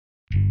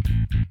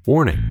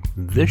Warning,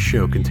 this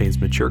show contains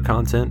mature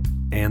content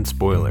and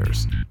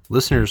spoilers.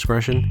 Listener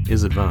discretion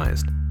is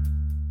advised.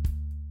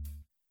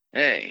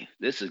 Hey,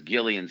 this is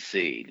Gillian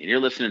Seed, and you're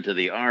listening to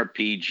the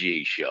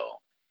RPG Show.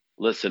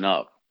 Listen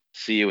up.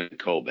 See you in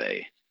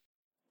Kobe.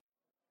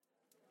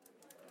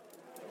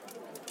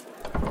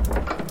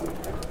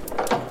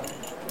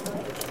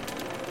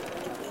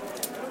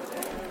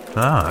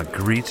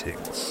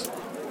 Greetings.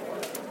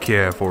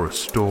 Care for a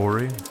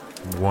story?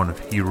 One of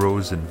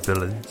heroes and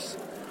villains?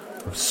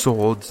 Of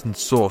swords and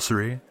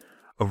sorcery?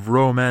 Of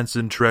romance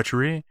and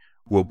treachery?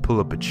 Well, pull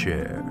up a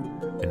chair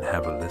and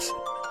have a listen.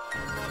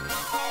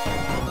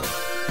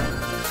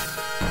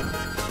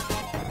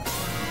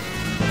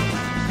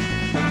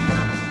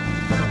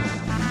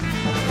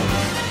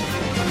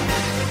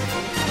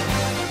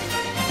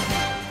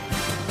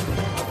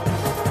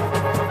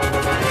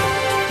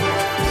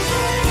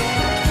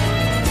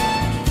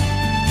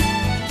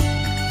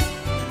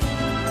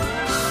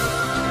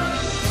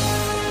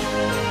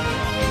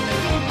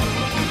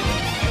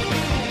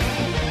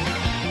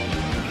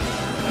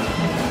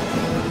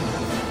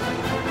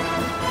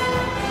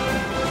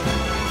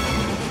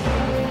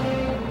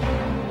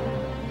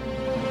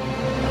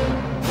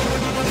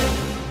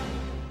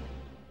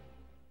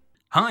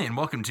 Hi, and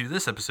welcome to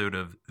this episode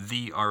of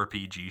The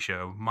RPG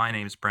Show. My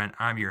name's Brent,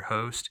 I'm your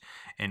host,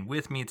 and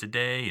with me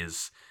today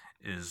is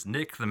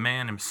Nick, the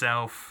man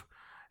himself.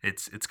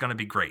 It's going to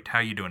be great. How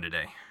are you doing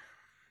today?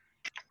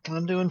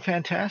 I'm doing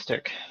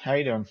fantastic. How are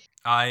you doing?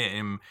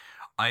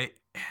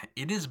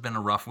 It has been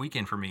a rough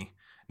weekend for me,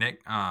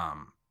 Nick.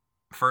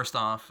 First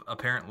off,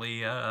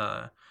 apparently,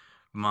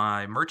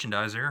 my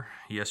merchandiser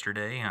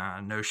yesterday,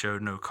 no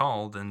showed, no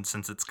called, and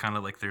since it's kind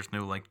of like there's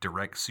no like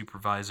direct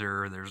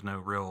supervisor, there's no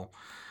real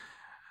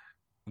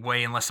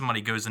way unless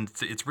somebody goes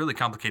into it's really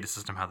complicated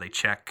system how they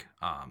check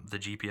the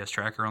GPS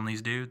tracker on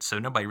these dudes, so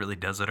nobody really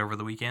does it over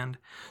the weekend,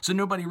 so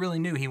nobody really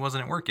knew he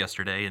wasn't at work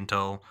yesterday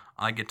until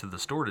I get to the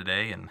store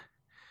today and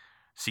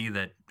see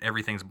that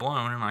everything's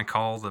blown, and I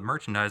call the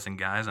merchandising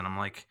guys and I'm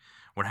like,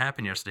 what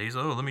happened yesterday? He's,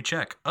 oh, let me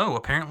check. Oh,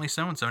 apparently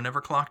so-and-so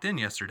never clocked in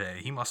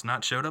yesterday. He must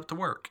not showed up to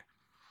work.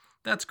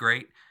 That's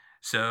great.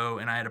 So,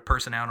 and I had a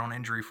person out on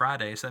injury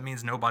Friday, so that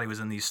means nobody was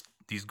in these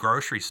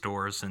grocery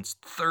stores since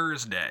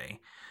Thursday.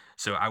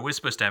 So I was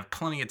supposed to have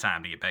plenty of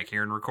time to get back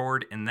here and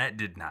record, and that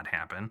did not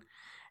happen.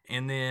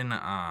 And then,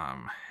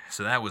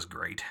 so that was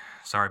great.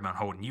 Sorry about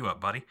holding you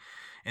up, buddy.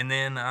 And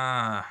then,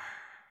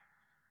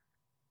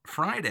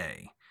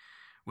 Friday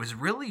was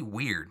really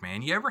weird,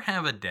 man. You ever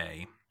have a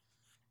day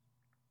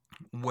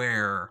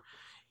where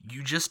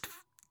you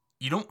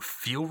don't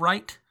feel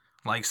right?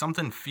 Like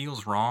something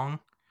feels wrong,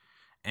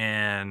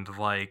 and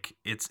like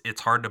it's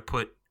hard to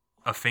put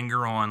a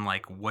finger on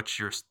like what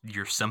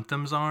your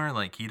symptoms are.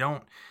 Like you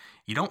don't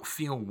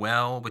feel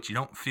well, but you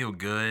don't feel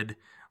good.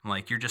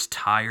 Like you're just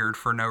tired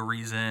for no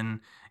reason,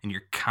 and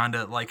you're kind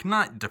of like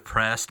not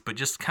depressed, but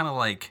just kind of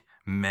like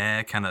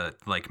meh, kind of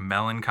like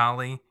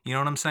melancholy. You know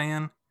what I'm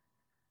saying?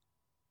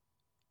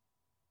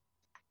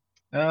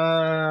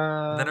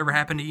 That ever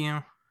happened to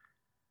you?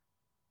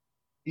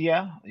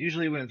 Yeah,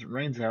 usually when it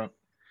rains out.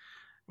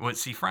 Well,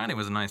 see, Friday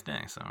was a nice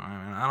day, so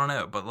I don't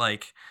know, but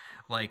like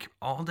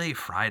all day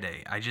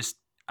Friday,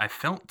 I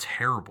felt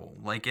terrible,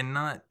 like, and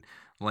not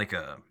like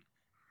I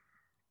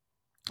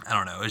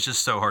don't know. It's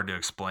just so hard to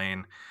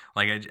explain.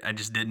 Like, I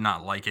just did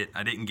not like it.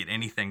 I didn't get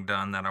anything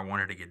done that I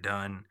wanted to get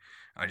done.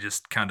 I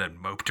just kind of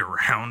moped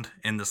around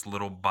in this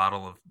little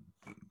ball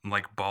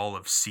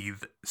of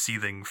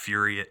seething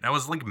fury. I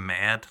was, like,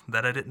 mad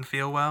that I didn't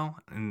feel well.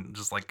 And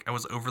just, like, I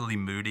was overly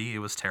moody. It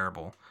was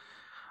terrible.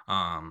 So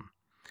I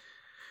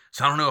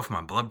don't know if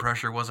my blood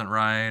pressure wasn't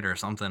right or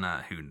something.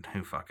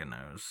 Who fucking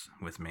knows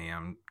with me.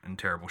 I'm in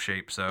terrible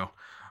shape, so.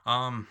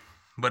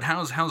 But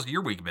how's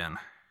your week been?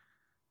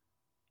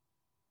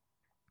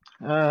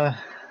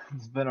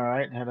 It's been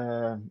alright. Had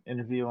an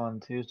interview on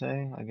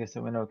Tuesday. I guess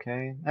it went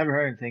okay. Haven't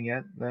heard anything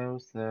yet, though,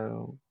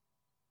 so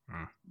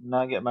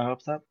not getting my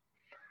hopes up.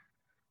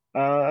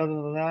 Other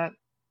than that,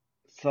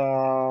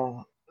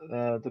 saw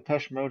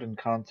Depeche Mode in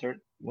concert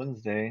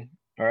Wednesday,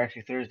 or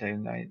actually Thursday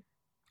night.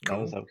 Cool.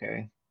 That was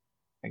okay,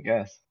 I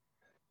guess.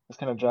 I was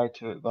kind of dragged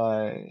to it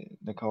by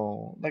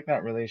Nicole. Like,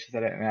 not really. She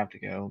said I didn't have to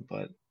go,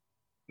 but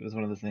it was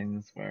one of those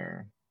things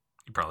where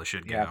You probably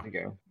should you go. have to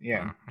go.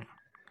 Yeah. Yeah.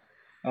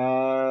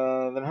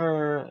 Then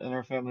her and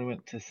her family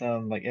went to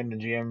some like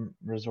M&GM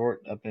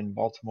resort up in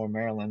Baltimore,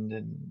 Maryland,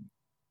 and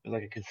it was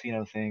like a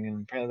casino thing,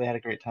 and apparently they had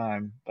a great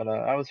time. But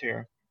I was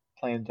here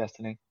playing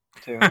Destiny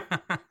too.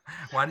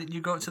 Why didn't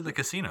you go to the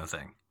casino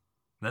thing?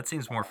 That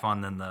seems more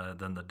fun than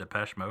the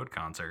Depeche Mode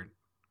concert.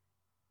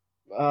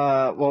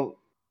 Well,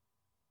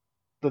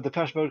 the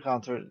Depeche Mode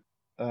concert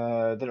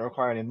didn't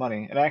require any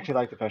money, and I actually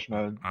like Depeche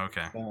Mode.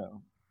 Okay.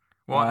 So,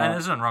 Well, and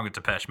there's nothing wrong with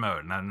Depeche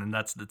Mode, and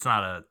it's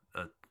not a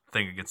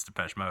thing against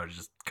Depeche Mode. It's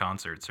just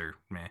concerts are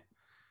meh.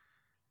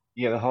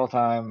 yeah, the whole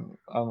time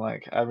I'm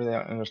like, I really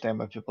don't understand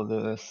why people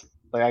do this.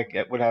 Like,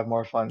 would have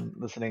more fun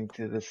listening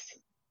to this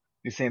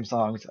these same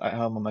songs at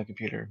home on my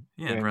computer.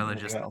 Yeah, I'd Doing rather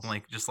nothing else.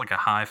 just like a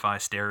hi-fi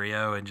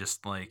stereo and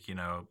just like, you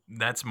know,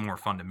 that's more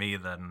fun to me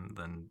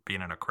than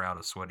being in a crowd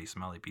of sweaty,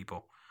 smelly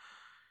people.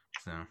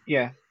 So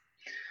Yeah,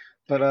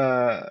 but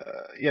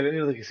yeah, I didn't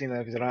do the casino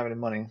because I don't have any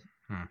money,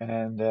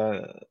 and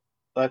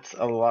that's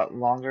a lot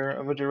longer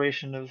of a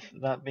duration of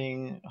not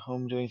being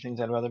home doing things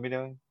I'd rather be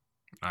doing.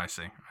 I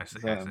see. So,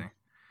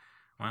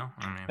 Well,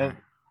 I mean,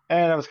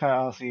 and I was kind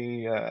of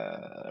honestly,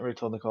 I already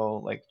told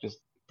Nicole like just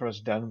pretty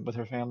much done with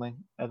her family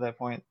at that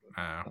point.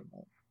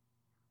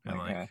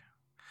 Like,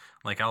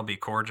 like I'll be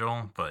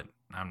cordial, but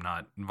I'm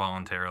not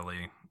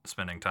voluntarily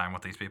spending time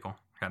with these people,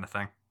 kind of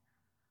thing.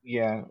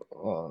 yeah,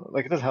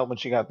 like it doesn't help when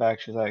she got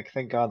back. She's like,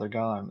 "Thank God they're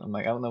gone." I'm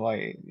like, I don't know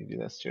why you do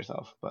this to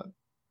yourself, but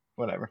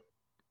whatever.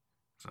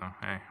 So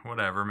hey,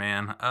 whatever,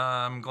 man.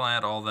 I'm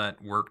glad all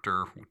that worked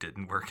or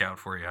didn't work out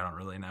for you. I don't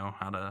really know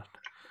how to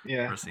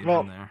proceed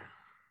from there.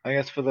 I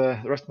guess for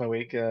the rest of my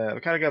week, I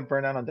kind of got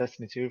burnt out on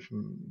Destiny 2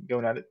 from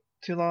going at it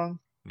too long.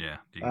 Yeah,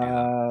 you can do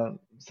that.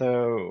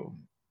 So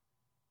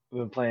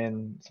we've been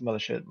playing some other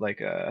shit.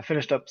 Like I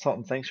finished up Salt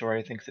and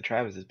Sanctuary thanks to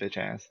Travis's bitch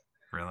ass.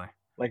 Really?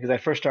 Like, because I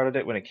first started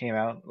it when it came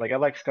out. Like, I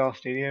like Skull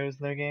Studios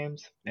and their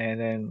games, and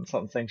then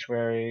Salt and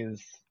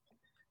Sanctuary's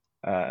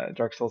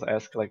Dark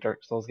Souls-esque, like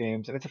Dark Souls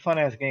games, and it's a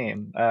fun-ass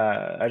game.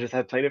 I just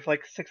had played it for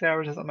like 6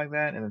 hours or something like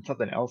that, and then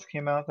something else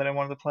came out that I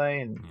wanted to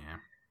play, and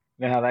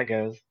you know how that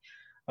goes.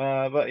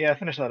 But yeah, I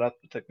finished that up.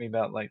 It took me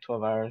about like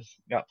 12 hours.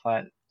 Got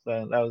plat,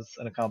 so that was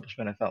an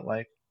accomplishment. I felt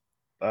like.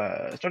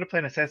 I started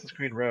playing Assassin's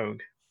Creed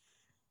Rogue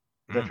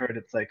because I've heard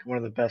it's like one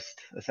of the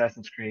best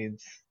Assassin's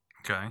Creeds.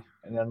 Okay.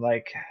 And then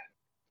like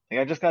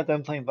I just got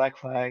done playing Black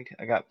Flag.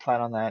 I got plat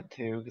on that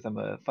too because I'm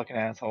a fucking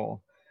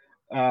asshole.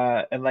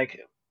 And like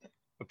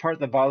the part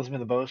that bothers me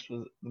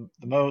the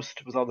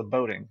most was all the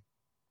boating.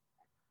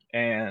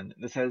 And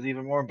this has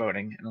even more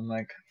boating, and I'm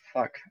like,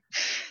 fuck.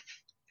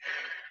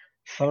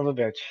 Son of a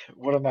bitch.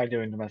 What am I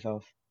doing to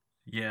myself?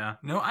 Yeah.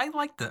 No, I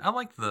like the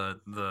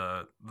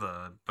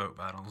boat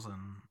battles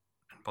in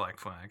Black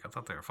Flag. I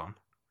thought they were fun.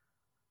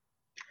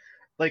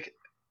 Like,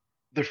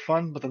 they're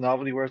fun, but the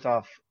novelty wears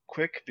off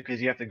quick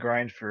because you have to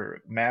grind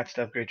for mats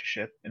to upgrade your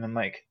ship. And I'm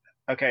like,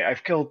 okay,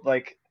 I've killed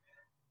like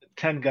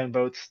 10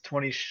 gunboats,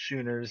 20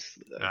 schooners,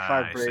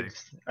 5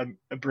 brigs,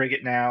 a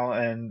brigate now,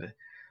 and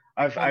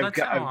I've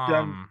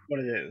done what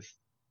it is.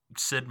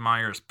 Sid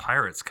Meier's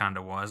Pirates kind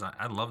of was.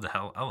 I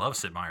love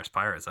Sid Meier's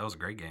Pirates. That was a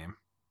great game.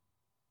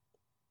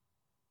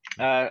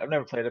 I've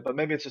never played it, but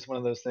maybe it's just one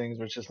of those things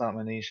where it's just not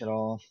my niche at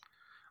all.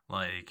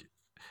 Like,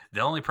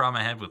 the only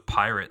problem I had with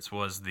Pirates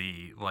was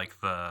the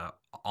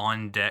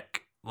on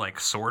deck like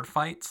sword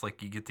fights.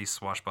 Like, you get these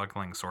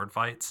swashbuckling sword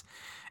fights,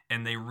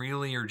 and they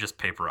really are just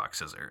paper rock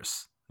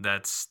scissors.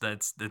 That's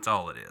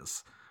all it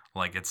is.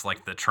 Like, it's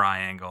like the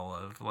triangle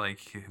of like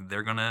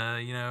they're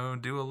gonna, you know,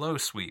 do a low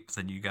sweep,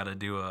 then you got to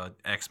do a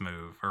X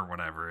move or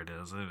whatever it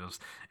is.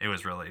 It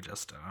was really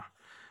just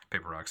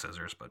paper rock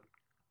scissors. But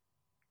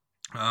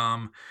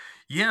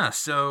yeah.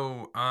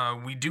 So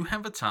we do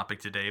have a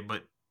topic today,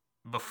 but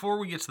before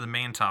we get to the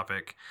main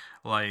topic,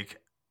 like,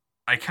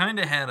 I kind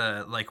of had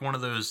one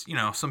of those, you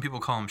know, some people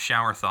call them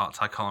shower thoughts.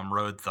 I call them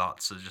road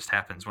thoughts. It just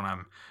happens when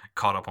I'm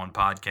caught up on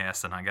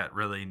podcasts and I got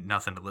really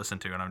nothing to listen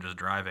to and I'm just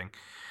driving.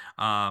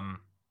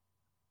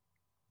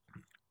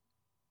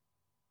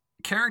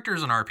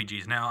 Characters in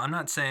RPGs. Now, I'm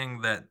not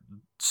saying that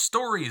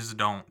stories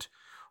don't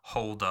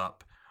hold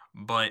up,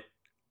 but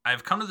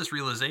I've come to this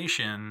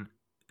realization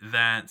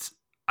that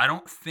I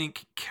don't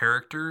think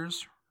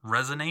characters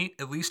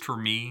resonate, at least for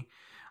me,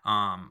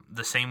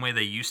 the same way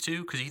they used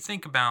to. Because you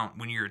think about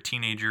when you're a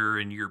teenager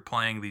and you're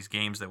playing these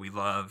games that we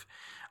love,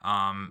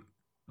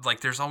 like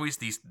there's always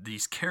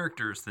these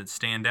characters that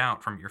stand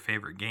out from your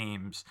favorite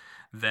games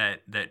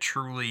that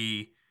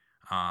truly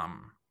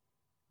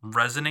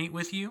resonate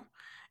with you.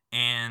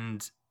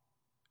 And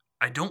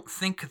I don't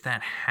think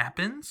that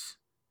happens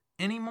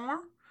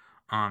anymore,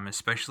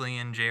 especially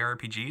in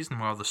JRPGs.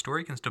 And while the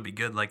story can still be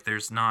good, like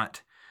there's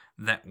not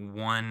that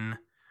one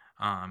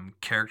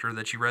character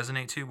that you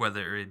resonate to,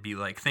 whether it be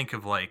like, think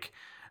of like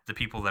the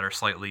people that are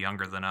slightly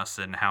younger than us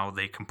and how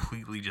they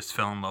completely just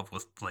fell in love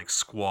with like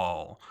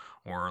Squall,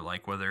 or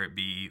like whether it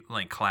be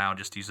like Cloud,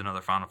 just to use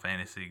another Final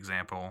Fantasy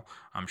example.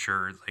 I'm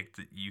sure like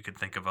you could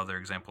think of other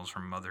examples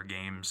from other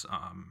games,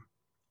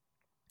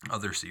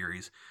 other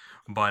series,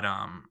 but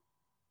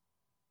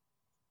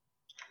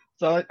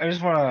So I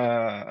just want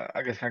to,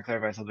 I guess, kind of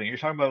clarify something. You're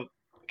talking about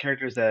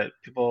characters that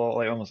people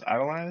like almost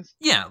idolize?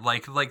 Yeah,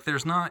 like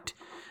there's not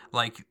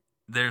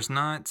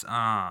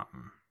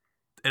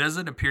it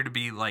doesn't appear to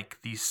be like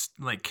these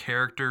like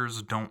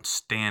characters don't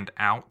stand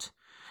out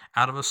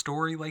of a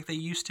story like they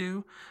used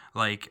to.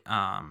 Like you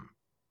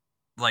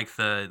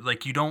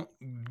don't.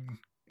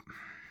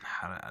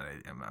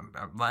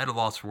 I had a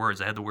loss for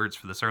words. I had the words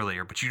for this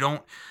earlier, but you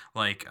don't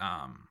like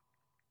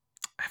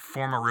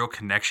form a real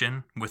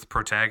connection with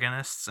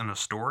protagonists in a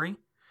story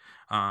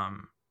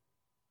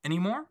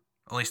anymore.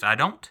 At least I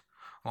don't.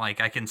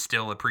 Like, I can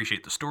still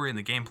appreciate the story and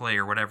the gameplay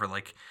or whatever.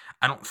 Like,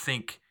 I don't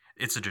think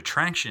it's a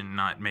detraction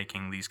not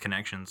making these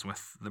connections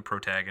with the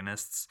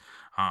protagonists.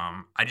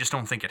 I just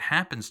don't think it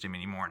happens to me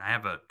anymore, and I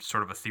have a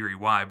sort of a theory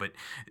why. But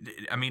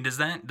I mean, does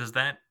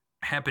that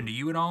happen to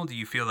you at all? Do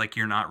you feel like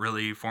you're not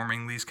really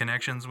forming these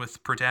connections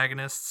with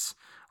protagonists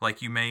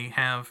like you may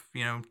have,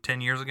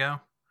 10 years ago?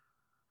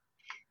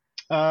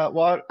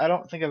 Well, I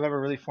don't think I've ever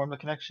really formed a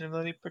connection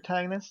with any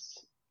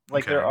protagonists.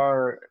 Like there Okay.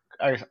 are,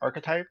 I guess,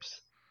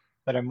 archetypes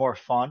that I'm more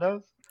fond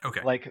of.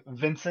 Okay. Like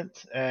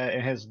Vincent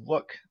and his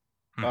look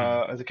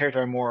Mm-hmm. as a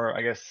character, I'm more,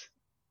 I guess,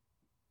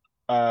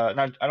 not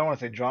I don't want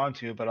to say drawn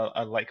to, but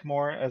I like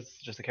more as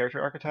just a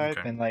character archetype.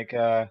 Okay. And like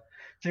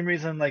same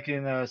reason like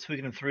in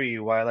Suikoden 3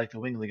 why I like the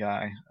Wingly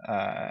guy.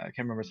 I can't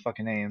remember his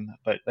fucking name,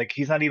 but like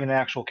he's not even an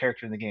actual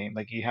character in the game.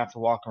 Like you have to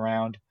walk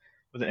around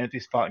with an empty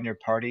spot in your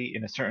party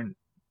in a certain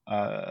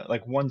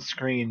like one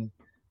screen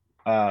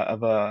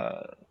of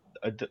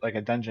like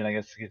a dungeon, I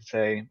guess you could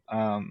say.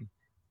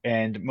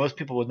 And most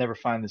people would never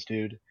find this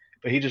dude,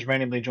 but he just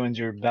randomly joins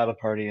your battle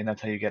party, and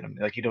that's how you get him.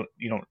 Like you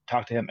don't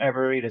talk to him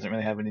ever. He doesn't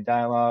really have any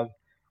dialogue,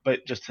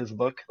 but just his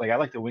look. Like I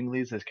like the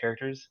Winglies as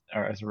characters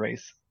or as a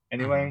race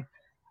Mm-hmm. anyway.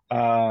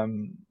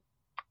 Um,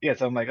 yeah,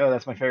 so I'm like, oh,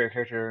 that's my favorite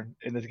character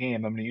in this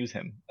game. I'm gonna use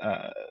him.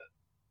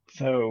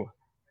 So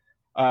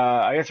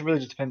I guess it really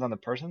just depends on the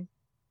person.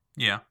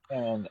 Yeah.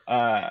 And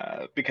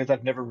because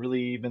I've never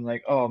really been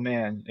like, oh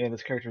man, yeah,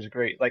 this character is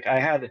great. Like I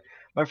had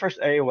my first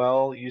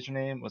AOL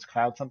username was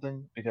Cloud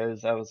something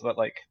because I was what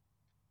like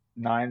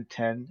 9,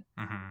 10,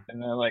 Mm-hmm.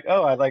 and then like,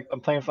 oh, I'm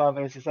playing Final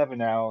Fantasy 7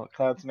 now.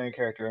 Cloud's the main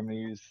character. I'm gonna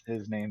use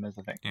his name as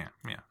the thing. Yeah.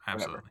 Yeah.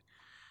 Whatever. Absolutely.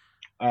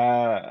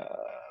 Uh,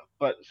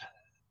 but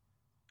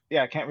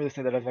yeah, I can't really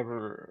say that I've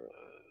ever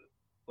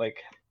like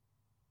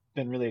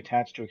been really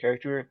attached to a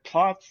character.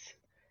 Plots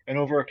and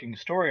overarching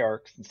story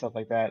arcs and stuff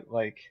like that,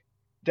 like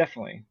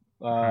definitely.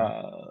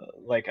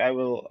 Mm-hmm. Like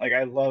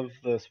I love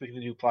the Speaking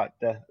of New plot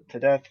to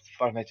death,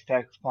 Final Fantasy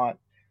Tactics plot,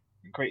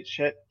 great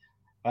shit.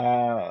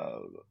 Uh,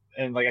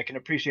 and like I can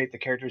appreciate the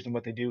characters and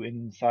what they do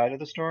inside of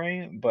the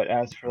story, but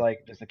as for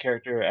like just the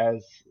character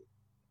as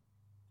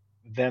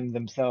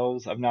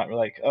themselves, I'm not really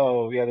like,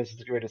 oh yeah, this is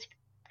the greatest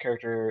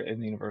character in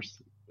the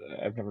universe.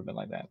 I've never been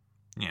like that.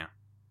 Yeah.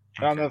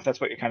 I don't Okay. know if that's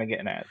what you're kind of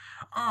getting at.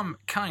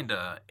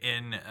 Kinda.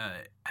 And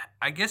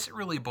I guess it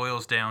really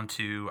boils down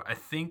to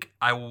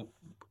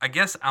I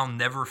guess I'll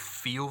never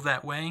feel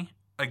that way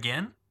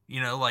again.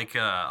 Like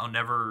I'll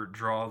never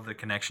draw the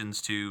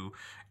connections to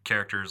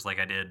characters like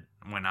I did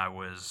when I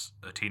was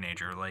a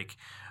teenager.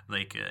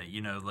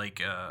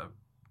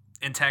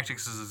 In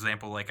Tactics as an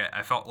example, like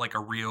I felt like a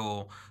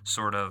real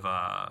sort of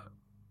I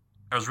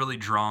was really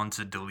drawn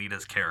to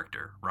Delita's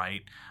character,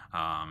 right?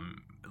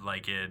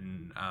 Like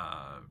in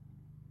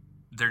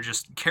they're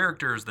just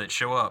characters that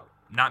show up,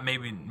 not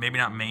maybe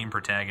not main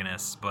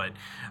protagonists, but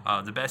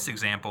the best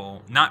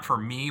example, not for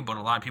me but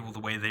a lot of people, the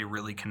way they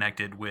really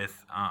connected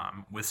with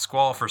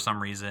Squall for some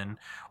reason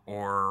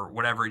or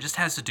whatever, it just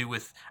has to do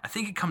with, I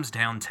think it comes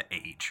down to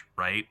age,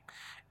 right?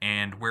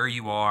 And where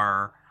you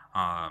are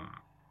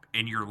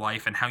in your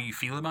life and how you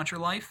feel about your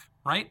life,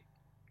 right?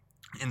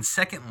 And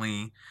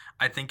secondly,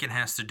 I think it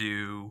has to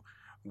do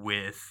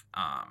with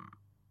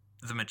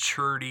the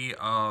maturity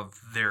of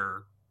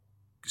their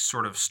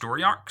sort of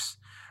story arcs,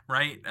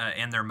 right?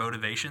 And their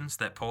motivations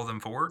that pull them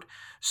forward.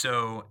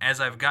 So as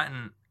I've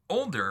gotten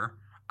older,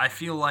 I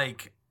feel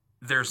like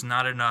there's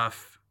not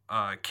enough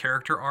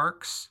character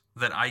arcs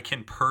that I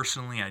can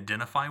personally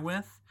identify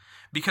with.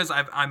 Because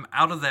I'm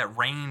out of that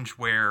range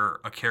where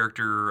a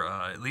character,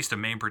 at least a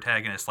main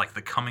protagonist, like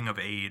the coming of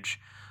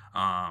age,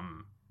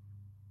 um,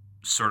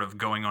 sort of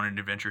going on an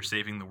adventure,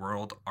 saving the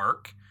world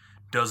arc,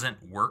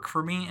 doesn't work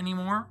for me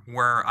anymore.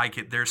 Where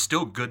there's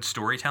still good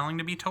storytelling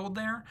to be told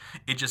there.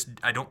 It just,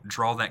 I don't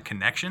draw that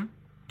connection.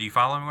 Do you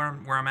follow me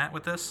where I'm at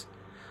with this?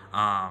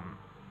 Um,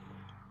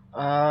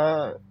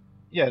 Uh,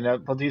 yeah, no,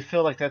 but do you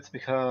feel like that's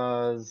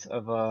because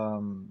of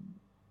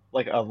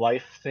like a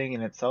life thing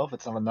in itself?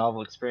 It's not a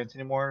novel experience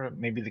anymore.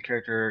 Maybe the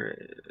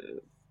character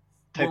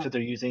types that well,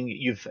 they're using,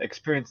 you've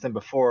experienced them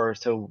before,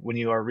 so when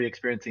you are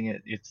re-experiencing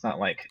it, it's not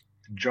like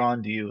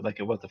drawn to you like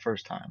it was the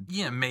first time.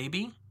 yeah,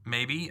 maybe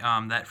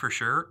that for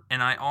sure.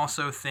 And I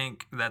also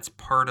think that's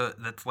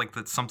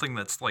something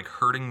that's like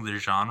hurting the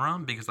genre,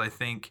 because I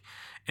think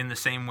in the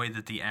same way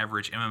that the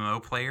average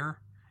MMO player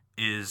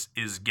is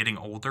getting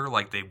older,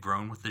 like they've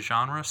grown with the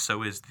genre,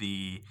 so is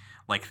the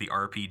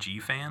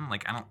RPG fan.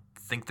 Like I don't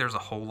think there's a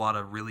whole lot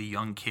of really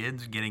young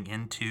kids getting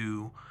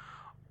into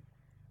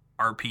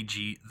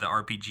the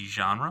RPG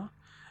genre.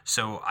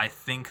 So I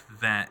think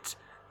that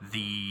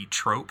the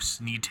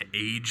tropes need to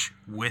age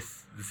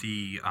with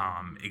the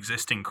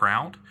existing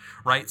crowd,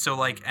 right? So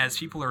like as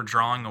people are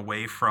drawing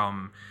away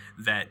from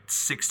that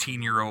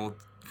 16-year-old,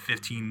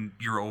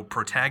 15-year-old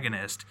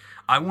protagonist,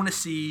 I want to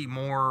see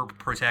more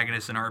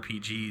protagonists in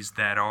RPGs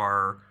that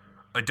are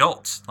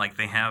adults, like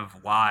they have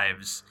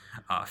lives,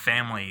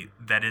 family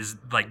that is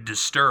like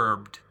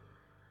disturbed,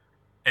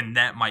 and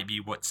that might be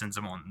what sends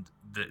them on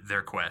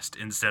their quest,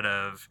 instead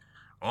of,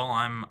 well,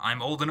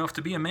 I'm old enough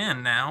to be a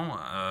man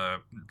now.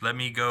 Let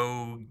me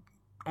go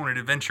on an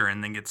adventure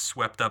and then gets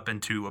swept up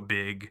into a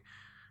big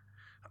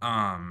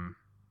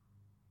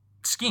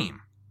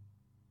scheme,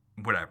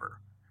 whatever.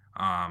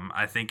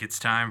 I think it's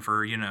time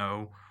for it's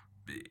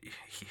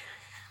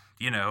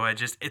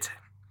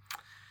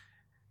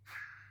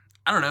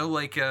I don't know,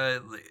 like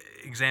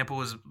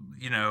example is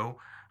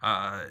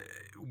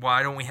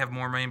why don't we have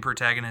more main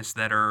protagonists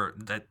that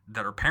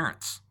are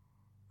parents,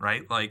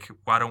 right? Like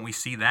why don't we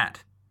see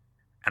that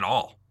at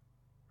all,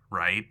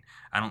 right?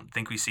 I don't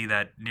think we see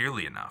that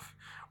nearly enough.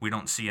 We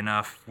don't see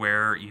enough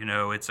where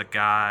it's a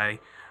guy.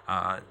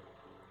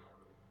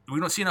 We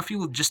don't see enough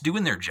people just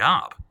doing their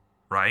job,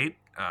 right?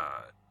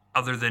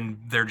 Other than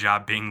their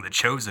job being the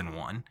chosen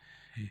one,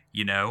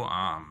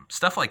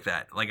 stuff like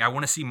that. Like I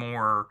want to see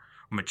more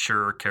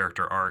mature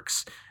character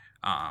arcs.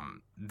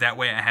 That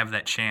way, I have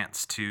that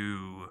chance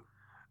to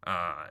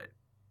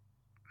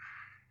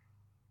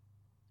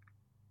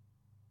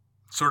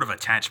sort of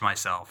attach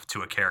myself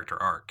to a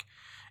character arc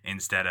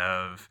instead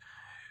of,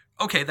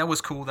 okay, that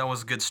was cool, that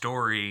was a good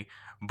story,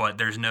 but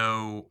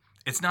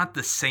it's not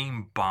the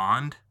same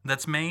bond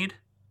that's made.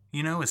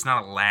 It's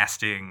not a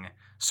lasting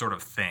sort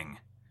of thing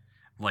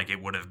like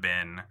it would have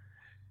been.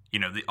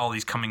 All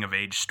these coming of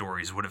age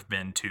stories would have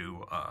been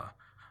to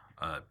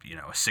a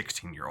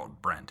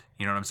 16-year-old Brent.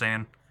 You know what I'm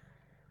saying?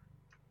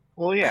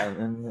 Well, yeah,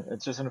 and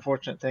it's just an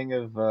unfortunate thing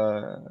of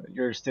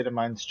your state of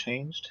mind's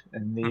changed,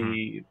 and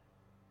the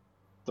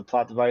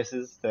plot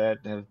devices that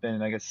have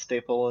been, I guess,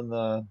 staple in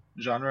the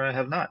genre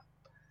have not.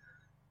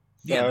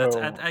 Yeah,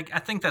 So, I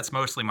think that's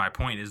mostly my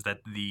point, is that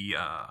the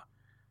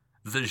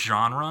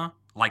genre,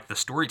 like the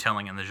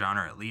storytelling in the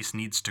genre at least,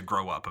 needs to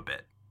grow up a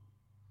bit.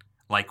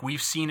 Like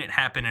we've seen it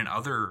happen in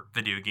other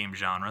video game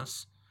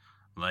genres,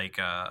 like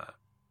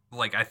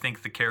I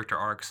think the character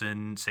arcs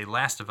in, say,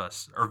 Last of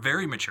Us are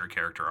very mature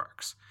character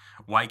arcs.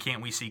 Why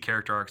can't we see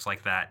character arcs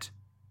like that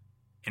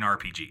in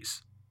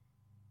RPGs?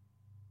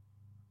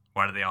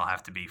 Why do they all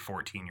have to be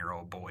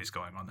 14-year-old boys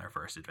going on their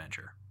first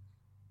adventure?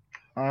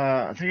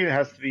 I think it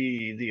has to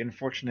be the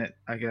unfortunate,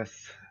 I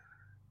guess,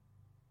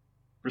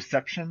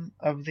 reception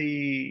of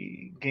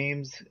the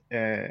games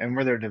and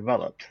where they're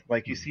developed.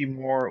 Like you see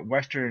more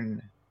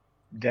Western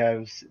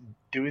devs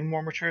doing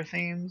more mature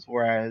themes,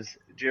 whereas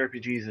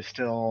JRPGs are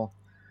still,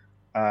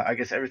 I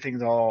guess,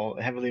 everything's all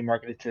heavily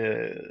marketed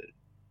to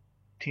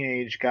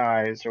teenage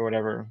guys or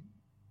whatever.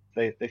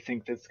 They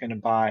think that's going to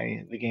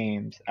buy the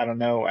games. I don't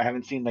know. I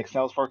haven't seen like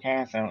sales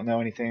forecasts. I don't know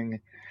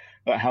anything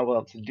about how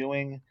well it's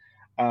doing.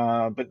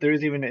 But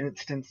there's even an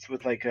instance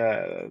with like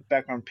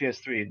back on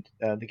PS3,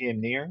 the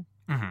game Nier.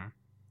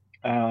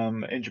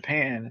 In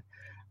Japan,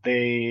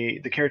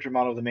 the character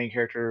model of the main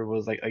character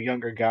was like a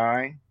younger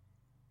guy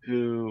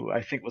who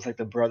I think was like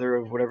the brother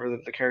of whatever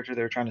the character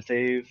they were trying to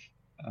save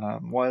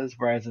was.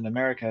 Whereas in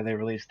America, they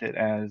released it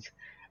as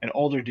an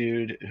older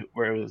dude,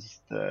 where it was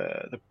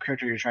the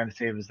character you're trying to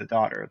save is the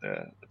daughter of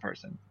the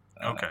person,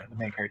 Okay. the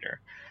main character.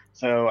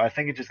 So I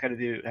think it just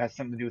has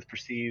something to do with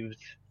perceived,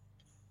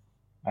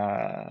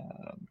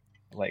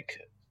 like.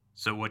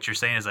 So what you're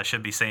saying is I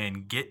should be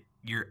saying, get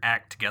your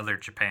act together,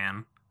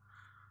 Japan.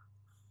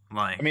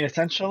 Like, I mean,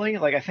 essentially,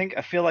 like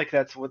I feel like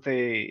that's what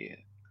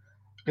they.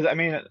 Because I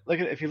mean,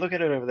 if you look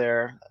at it over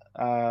there,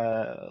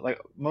 like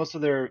most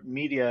of their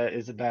media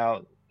is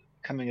about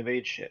coming of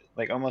age shit.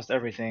 Like almost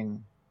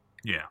everything.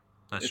 Yeah,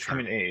 that's it's true.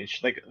 coming of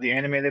age. Like the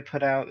anime they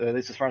put out, at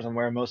least as far as I'm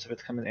aware, most of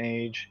it's coming of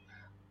age.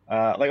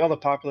 Like all the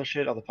popular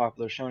shit, all the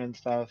popular shonen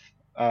stuff.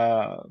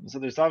 So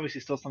there's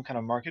obviously still some kind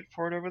of market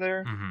for it over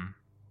there.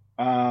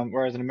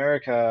 Whereas in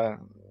America,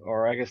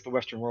 or I guess the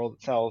Western world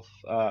itself,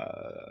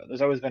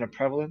 there's always been a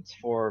prevalence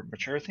for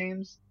mature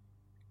themes.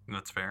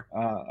 That's fair.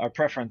 Our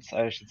preference,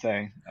 I should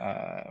say,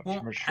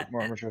 well, for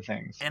more mature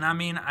things. And I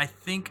mean, I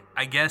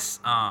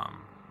guess,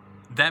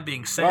 that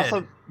being said, but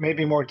also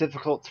maybe more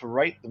difficult to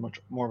write the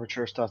more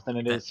mature stuff than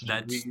it is to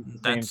read the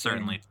that's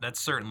same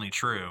certainly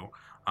true.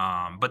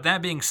 But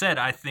that being said,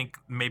 I think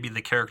maybe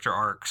the character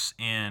arcs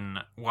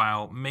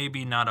while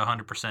maybe not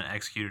 100%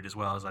 executed as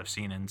well as I've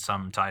seen in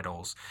some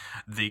titles,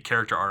 the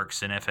character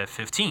arcs in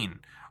FF15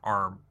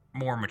 are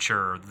more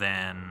mature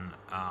than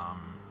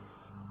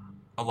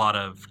a lot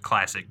of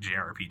classic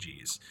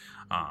JRPGs.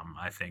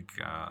 I think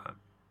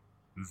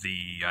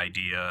the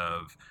idea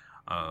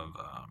of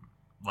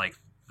like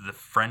the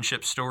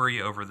friendship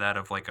story over that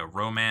of like a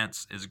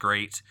romance is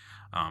great.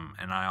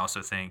 And I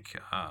also think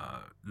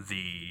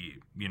the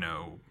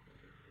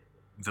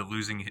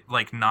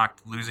Noct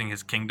losing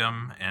his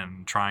kingdom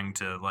and trying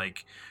to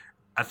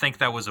I think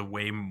that was a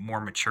way more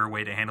mature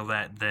way to handle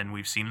that than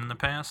we've seen in the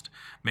past.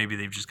 Maybe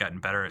they've just gotten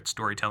better at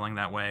storytelling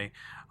that way.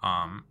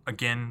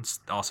 Again,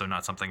 also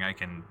not something I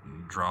can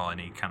draw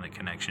any kind of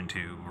connection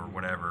to or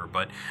whatever,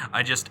 but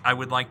I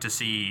would like to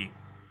see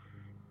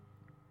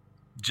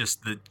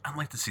I'd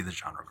like to see the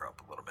genre grow up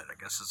a little bit, I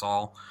guess is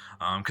all.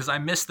 Because I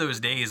miss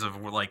those days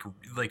of like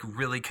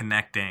really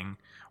connecting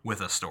with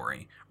a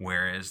story.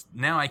 Whereas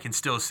now I can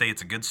still say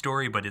it's a good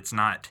story, but it's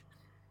not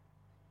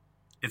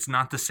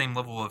the same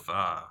level of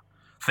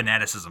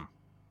fanaticism,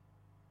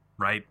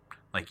 right?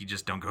 Like you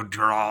just don't go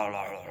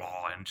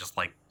draw and just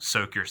like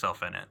soak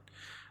yourself in it.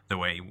 the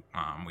way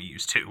we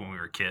used to when we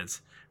were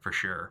kids, for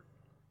sure.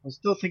 I'm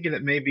still thinking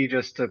it may be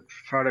just a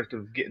product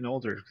of getting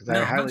older, because I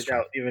No, highly that's true.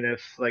 doubt, even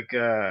if like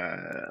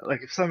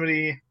if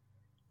somebody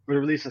would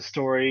release a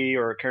story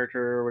or a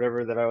character or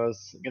whatever that I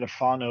was gonna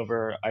fawn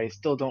over, I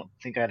still don't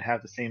think I'd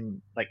have the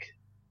same like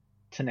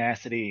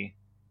tenacity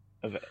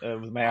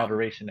of my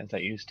adoration as I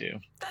used to.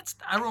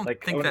 I don't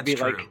Like I think wouldn't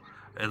that's be true. like,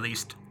 At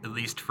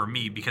least for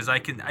me, because I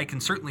can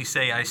certainly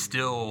say I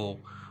still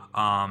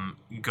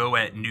go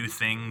at new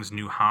things,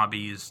 new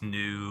hobbies,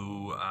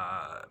 new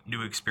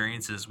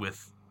experiences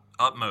with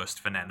utmost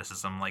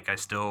fanaticism. Like I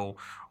still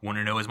want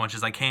to know as much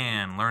as I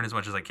can, learn as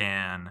much as I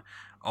can.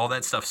 All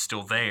that stuff's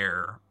still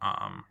there.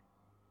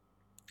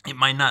 It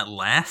might not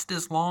last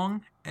as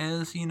long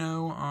as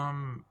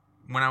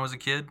when I was a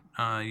kid.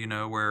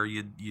 Where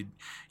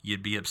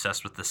you'd be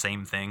obsessed with the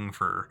same thing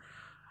for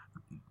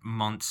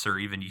months or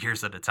even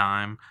years at a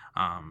time.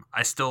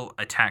 I still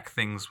attack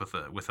things with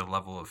a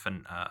level of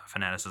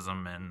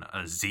fanaticism and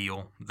a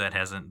zeal that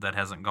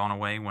hasn't gone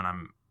away when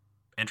I'm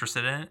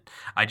interested in it.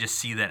 I just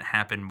see that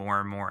happen more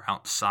and more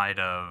outside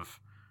of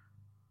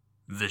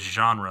the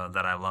genre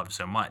that I love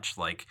so much.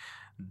 Like,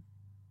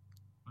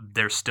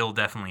 there's still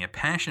definitely a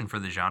passion for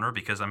the genre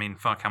because, I mean,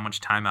 fuck, how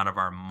much time out of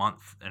our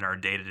month and our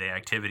day-to-day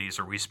activities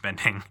are we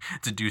spending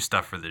to do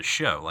stuff for this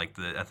show? Like,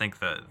 I think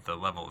the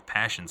level of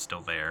passion's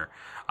still there.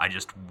 I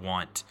just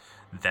want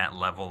that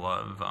level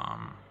of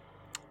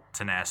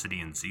tenacity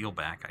and zeal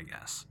back, I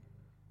guess.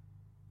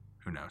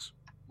 Who knows?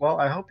 well,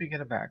 I hope you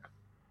get it back.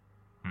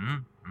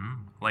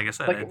 Like I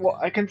said, Like, well,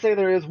 I can say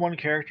there is one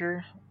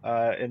character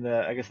in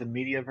the, I guess, the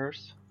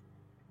Mediaverse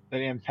that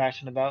I am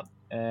passionate about,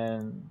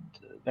 and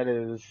that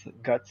is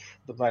Guts,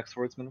 the Black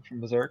Swordsman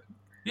from Berserk.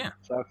 Yeah.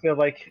 So I feel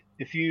like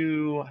if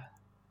you,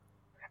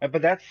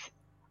 but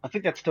I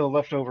think that's still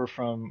left over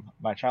from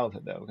my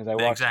childhood though, because I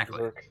watched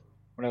Berserk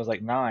when I was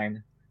like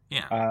 9.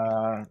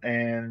 Yeah.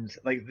 And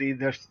like they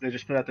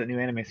just put out that new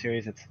anime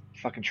series. It's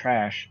fucking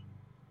trash.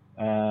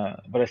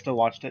 But I still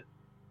watched it.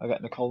 I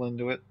got Nicole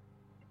into it.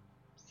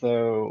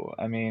 So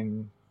I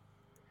mean,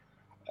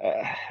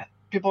 uh,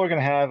 people are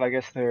gonna have, I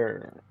guess,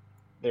 their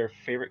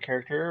favorite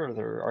character or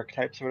their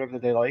archetypes or whatever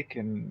that they like,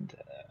 and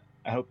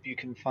I hope you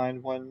can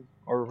find one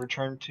or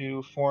return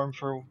to form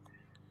for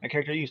a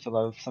character you used to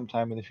love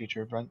sometime in the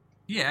future, Brent.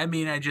 Yeah, I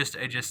mean, I just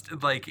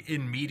like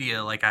in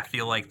media, like I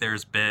feel like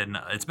it's been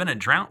a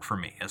drought for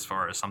me as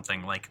far as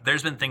something like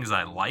there's been things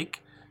I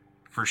like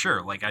for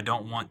sure. Like I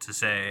don't want to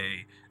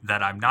say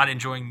that I'm not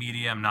enjoying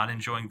media, I'm not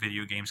enjoying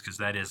video games because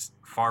that is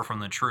far from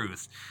the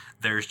truth.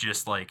 There's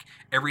just like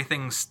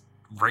everything's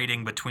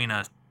rating between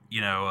a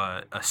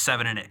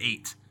 7 and an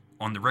 8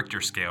 on the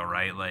Richter scale,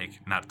 right?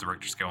 Like not the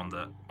Richter scale,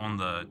 on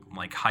the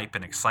like hype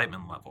and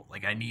excitement level.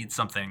 Like I need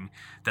something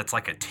that's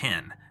like a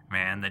 10,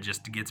 man, that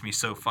just gets me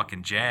so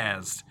fucking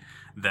jazzed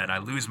that I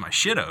lose my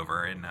shit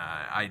over. And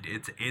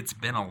it's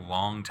been a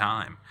long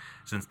time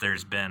since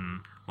there's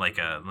been like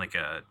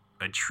a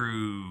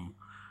true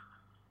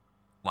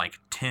like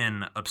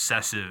 10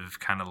 obsessive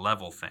kind of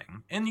level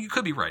thing. And you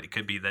could be right. It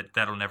could be that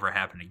that'll never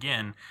happen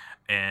again.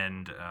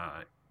 And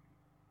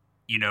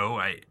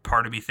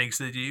part of me thinks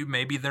that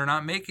maybe they're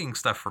not making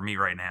stuff for me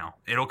right now.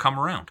 It'll come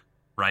around,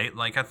 right?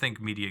 Like I think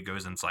media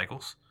goes in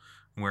cycles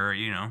where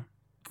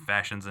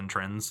fashions and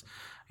trends,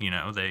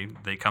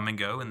 they come and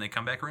go and they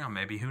come back around.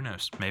 Maybe, who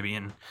knows? Maybe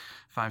in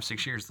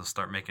 5-6 years they'll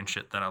start making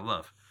shit that I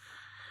love.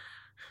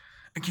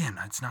 Again,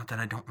 it's not that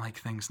I don't like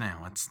things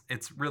now.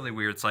 It's really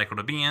weird cycle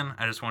to be in.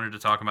 I just wanted to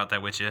talk about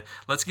that with you.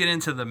 Let's get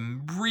into the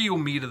real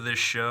meat of this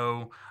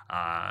show.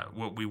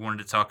 What we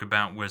wanted to talk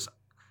about was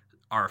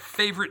our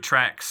favorite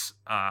tracks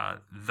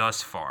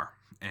thus far.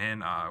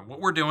 And what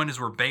we're doing is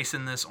we're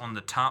basing this on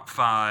the top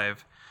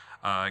 5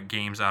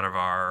 games out of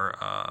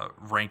our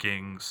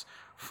rankings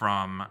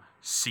from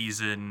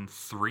season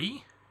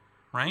 3,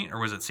 right? Or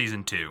was it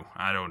season 2?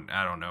 I don't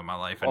know my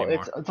life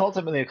anymore. It's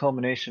ultimately a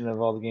culmination of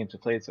all the games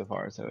we've played so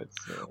far. So it's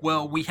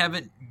well, we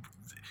haven't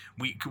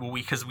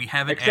because we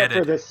haven't except added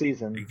for this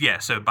season. Yeah,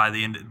 so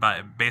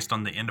based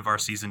on the end of our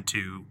season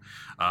 2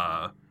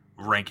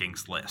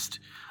 rankings list.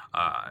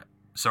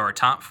 So our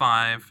top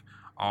 5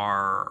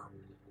 are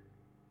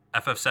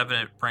FF7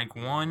 at rank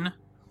 1.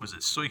 Was it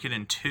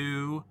Suikoden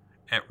 2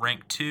 at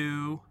rank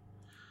 2?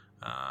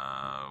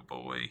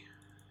 Boy,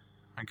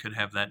 I could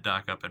have that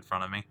doc up in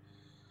front of me.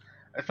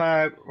 If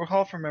I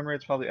recall from memory,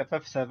 it's probably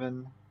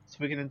FF7,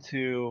 Suikoden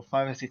 2,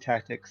 5SC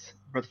Tactics,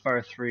 Breath of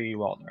Fire 3,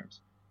 Wild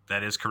Arms.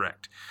 That is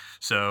correct.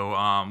 So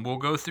we'll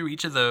go through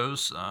each of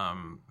those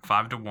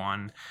 5 to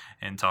 1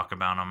 and talk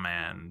about them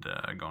and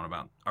going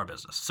about our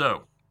business.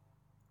 So,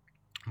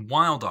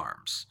 Wild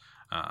Arms.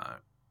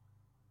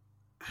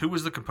 Who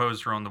was the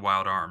composer on the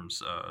Wild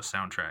Arms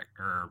soundtrack,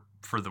 or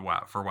for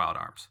Wild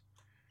Arms?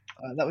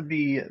 That would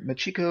be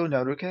Michiko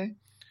Naruke.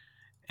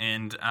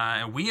 And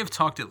we have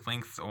talked at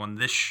length on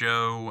this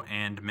show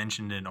and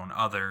mentioned it on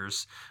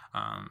others,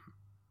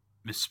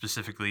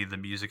 specifically the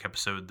music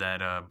episode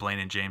that Blaine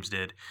and James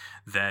did,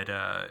 that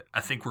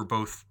I think we're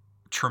both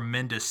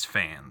tremendous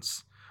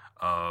fans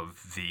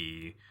of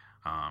the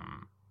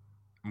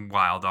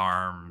Wild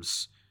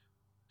Arms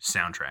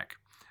soundtrack.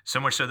 So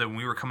much so that when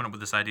we were coming up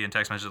with this idea in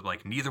text messages,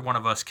 like, neither one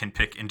of us can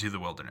pick Into the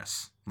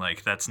Wilderness.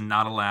 Like, that's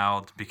not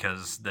allowed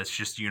because that's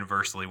just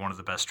universally one of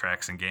the best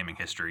tracks in gaming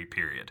history,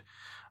 period.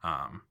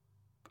 I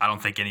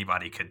don't think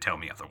anybody could tell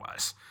me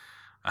otherwise.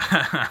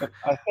 I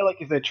feel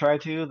like if they try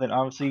to, then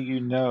obviously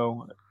you'd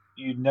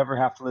never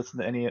have to listen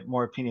to any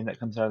more opinion that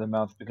comes out of their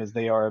mouth because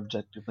they are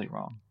objectively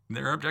wrong.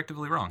 They're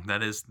objectively wrong.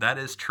 That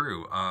is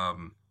true.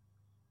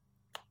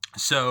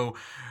 So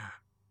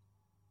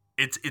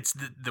it's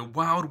the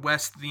Wild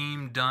West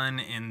theme done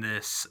in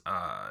this.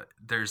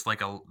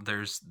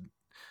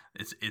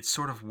 It's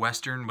sort of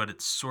Western, but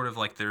it's sort of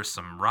like there's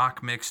some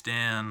rock mixed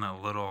in, a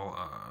little.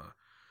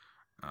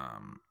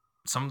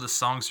 Some of the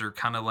songs are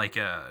kind of like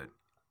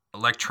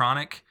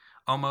electronic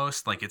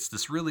almost, like it's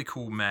this really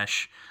cool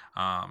mesh.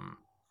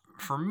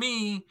 For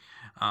me,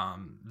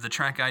 the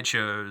track I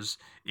chose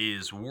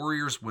is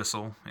Warrior's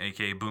Whistle,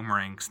 aka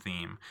Boomerang's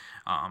theme,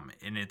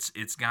 and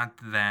it's got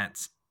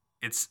that.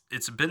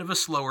 It's a bit of a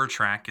slower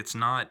track. It's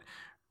not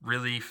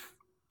really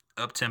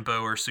up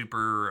tempo or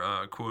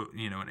super quote,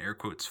 in air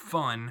quotes,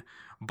 fun,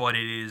 but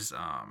it is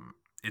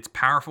it's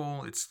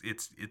powerful.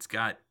 It's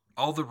got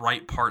all the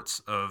right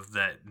parts of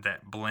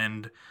that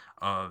blend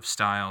of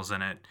styles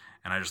in it,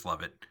 and I just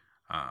love it.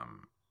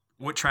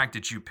 What track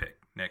did you pick,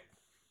 Nick?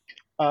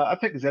 I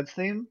picked Zed's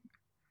theme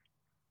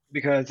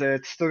because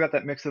it's still got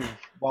that mix of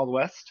Wild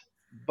West,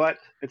 but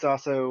it's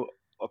also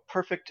a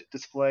perfect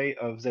display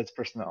of Zed's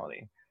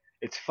personality.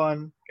 It's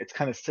fun. It's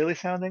kind of silly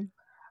sounding,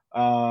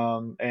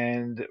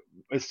 and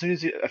I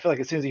feel like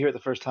as soon as you hear it the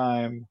first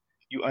time,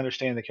 you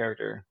understand the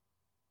character,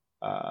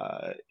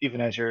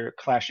 even as you're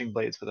clashing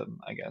blades with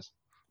him, I guess.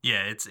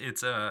 Yeah,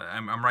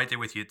 I'm right there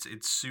with you.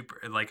 It's super,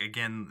 like,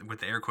 again with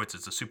the air quotes,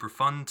 it's a super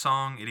fun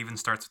song. It even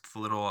starts with the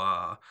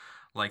little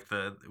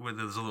with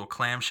those little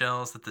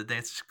clamshells that the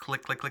dancers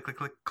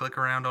click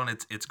around on.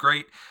 It's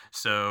great.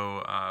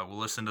 So we'll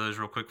listen to those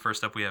real quick.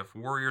 First up, we have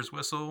Warrior's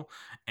Whistle,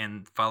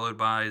 and followed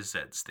by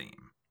Zed's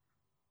theme.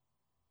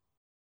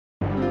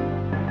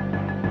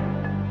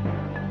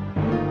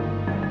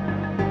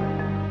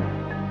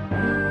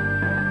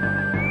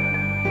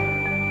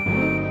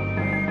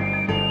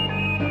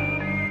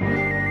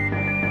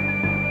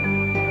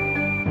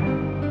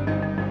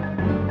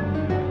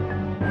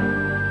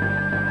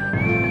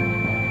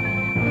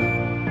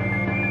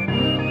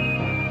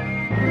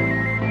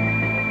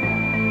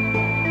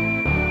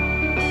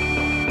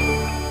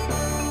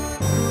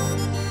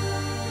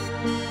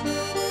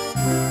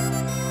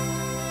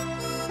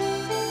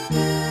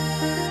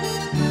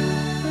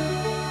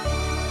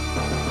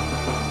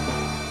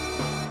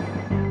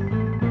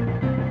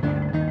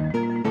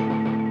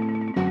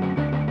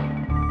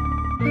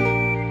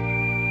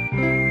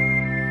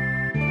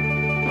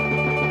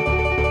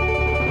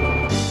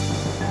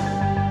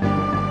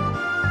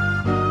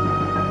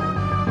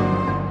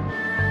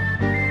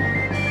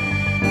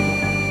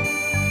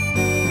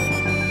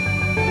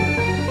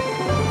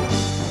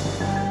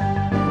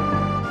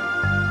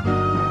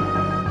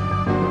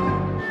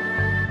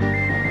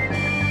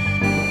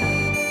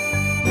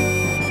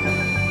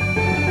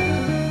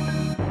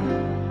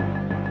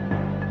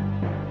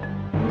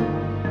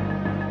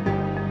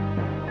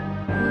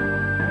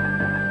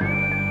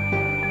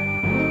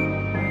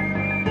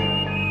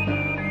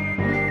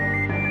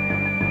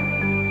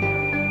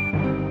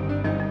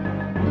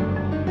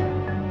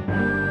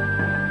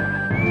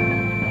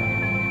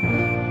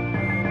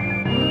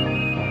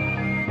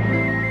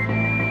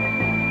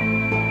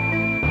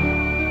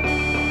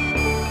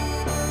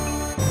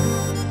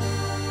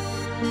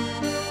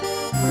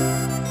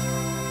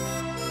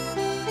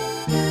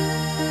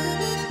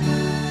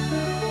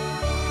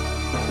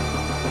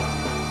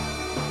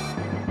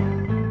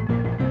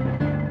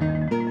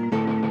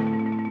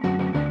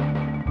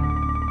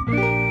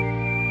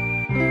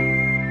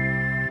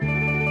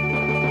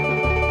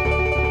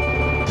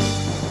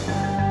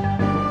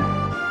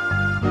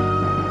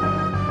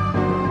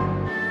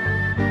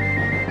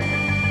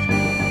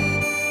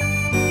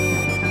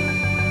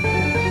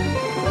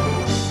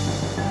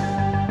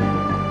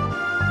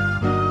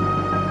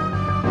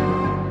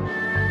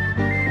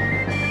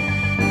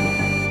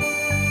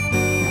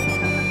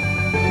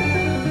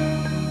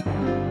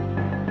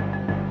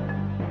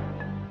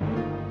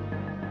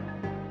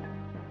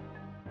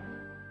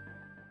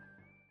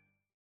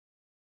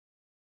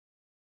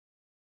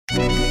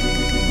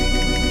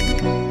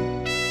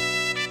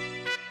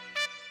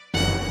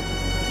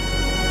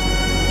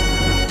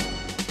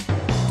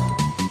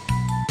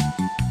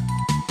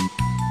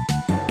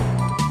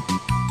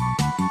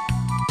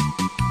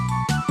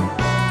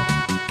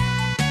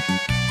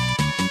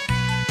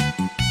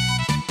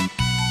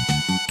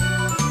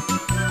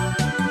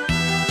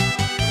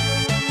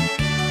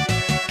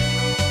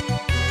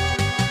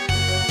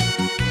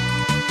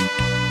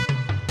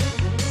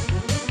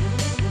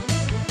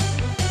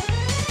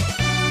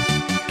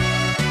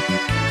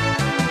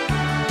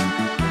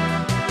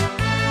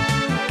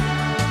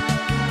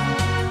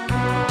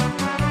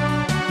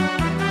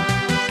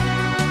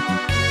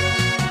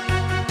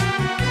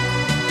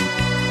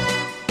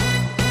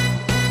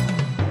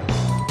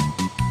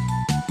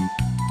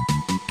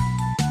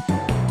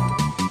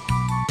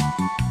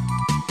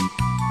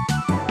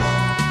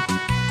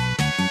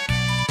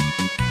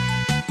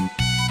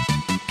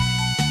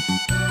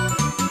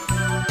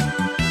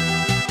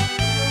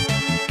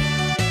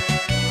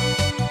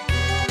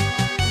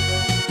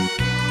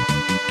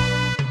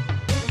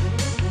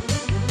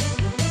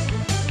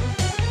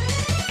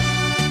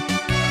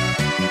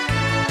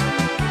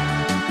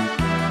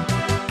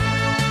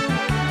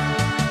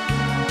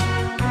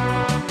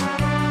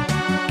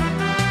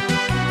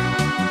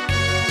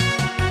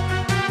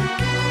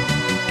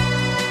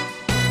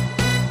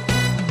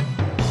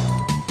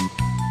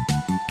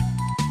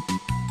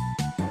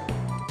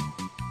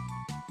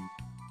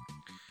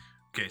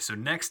 so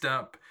next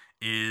up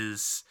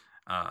is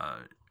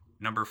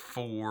number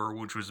 4,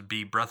 which was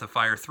Breath of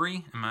Fire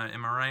 3. Am I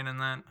right in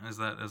that? Is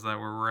that where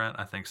we're at?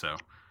 I think so.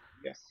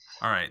 Yes.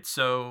 All right.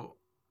 So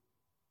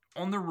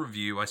on the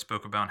review, I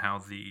spoke about how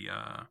the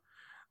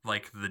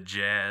the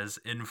jazz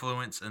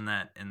influence in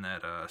that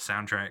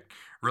soundtrack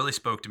really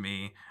spoke to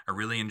me. I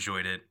really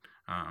enjoyed it.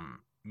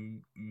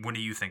 What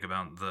do you think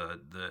about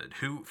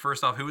who?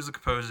 First off, who was the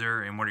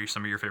composer, and what are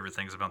some of your favorite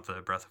things about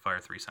the Breath of Fire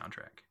 3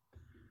 soundtrack?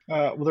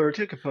 Well, there were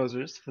 2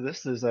 composers for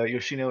this. There's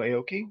Yoshino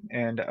Aoki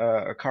and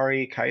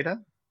Akari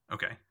Kaida.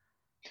 Okay.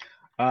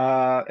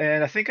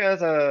 And I think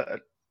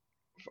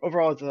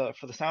overall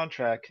for the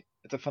soundtrack,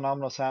 it's a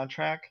phenomenal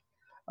soundtrack.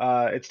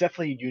 It's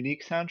definitely a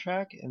unique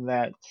soundtrack in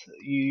that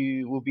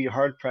you will be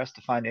hard pressed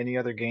to find any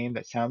other game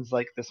that sounds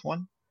like this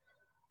one.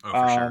 Oh,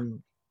 for sure.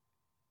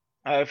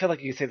 I feel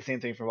like you could say the same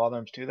thing for Wild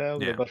Arms too, though.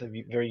 Yeah. They both have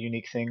very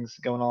unique things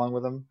going along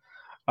with them.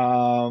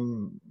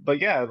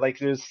 But yeah,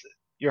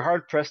 you're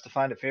hard pressed to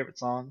find a favorite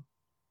song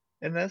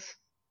in this,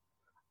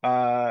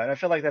 and I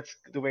feel like that's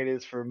the way it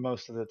is for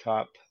most of the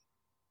top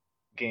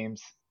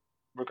games,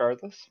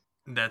 regardless.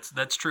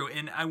 That's true,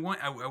 and I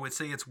would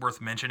say it's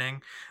worth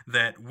mentioning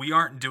that we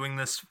aren't doing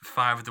this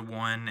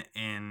 5-1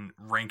 in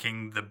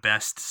ranking the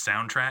best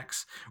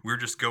soundtracks. We're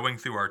just going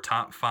through our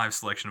top 5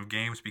 selection of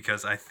games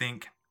because I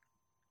think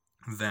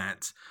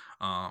that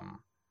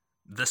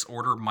this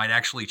order might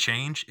actually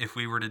change if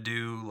we were to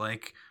do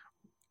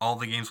all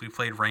the games we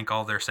played, rank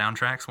all their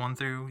soundtracks 1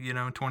 through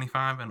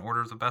 25 in order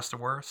of the best to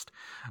worst.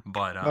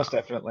 But most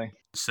definitely.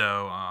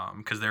 So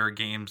because there are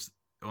games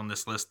on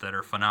this list that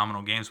are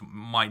phenomenal games,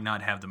 might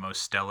not have the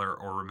most stellar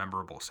or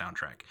rememberable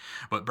soundtrack.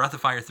 But Breath of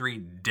Fire 3,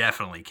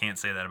 definitely can't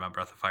say that about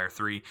Breath of Fire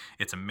 3.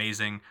 It's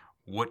amazing.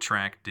 What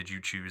track did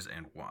you choose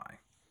and why?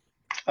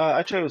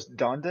 I chose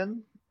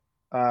Dondon,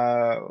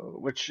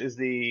 which is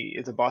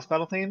a boss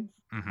battle theme.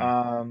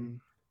 Mm-hmm.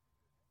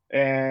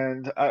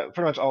 And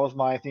pretty much all of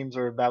my themes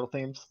are battle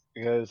themes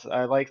because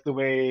I like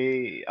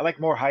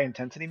more high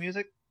intensity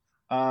music.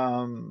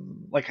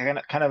 Kind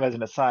of as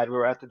an aside, we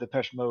were at the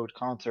Depeche Mode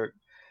concert,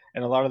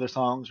 and a lot of their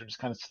songs are just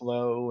kind of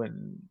slow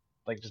and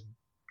just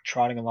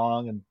trotting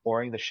along and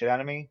boring the shit out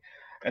of me.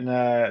 And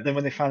then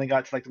when they finally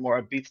got to the more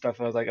upbeat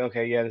stuff, I was like,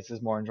 okay, yeah, this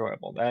is more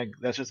enjoyable.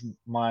 That's just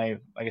my,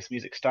 I guess,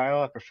 music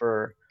style. I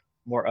prefer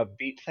more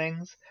upbeat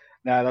things.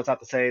 Now, that's not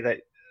to say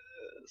that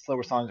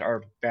slower songs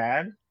are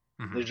bad.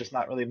 Mm-hmm. They're just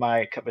not really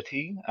my cup of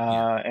tea.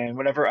 And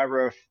whenever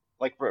I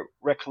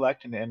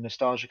recollect and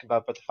nostalgic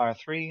about Breath of Fire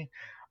 3,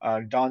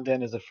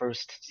 Dondon is the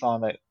first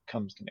song that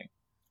comes to me.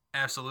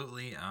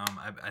 Absolutely.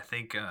 I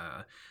think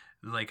I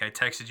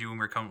texted you when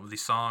we were coming up with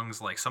these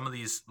songs. Some of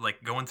these,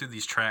 going through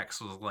these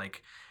tracks was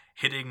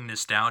hitting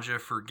nostalgia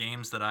for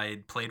games that I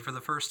had played for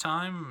the first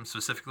time.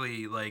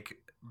 Specifically,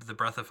 the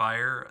Breath of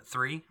Fire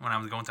 3. When I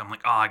was going through, I'm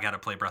like, oh, I gotta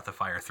play Breath of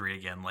Fire 3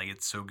 again.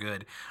 It's so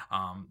good.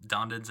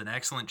 Dondon's an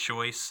excellent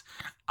choice.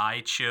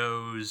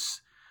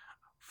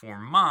 For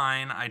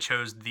mine, I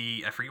chose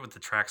I forget what the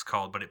track's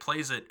called, but it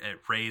plays at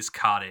Ray's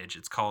Cottage.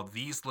 It's called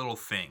These Little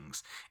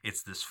Things.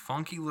 It's this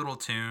funky little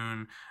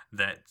tune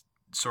that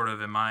sort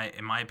of, in my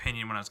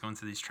opinion, when I was going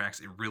through these tracks,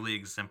 it really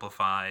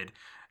exemplified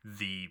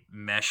the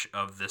mesh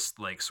of this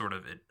sort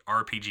of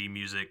RPG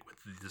music with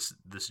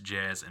this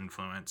jazz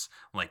influence.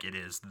 It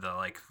is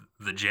the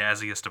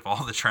jazziest of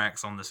all the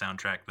tracks on the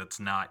soundtrack that's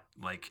not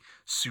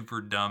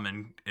super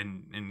dumb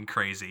and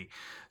crazy.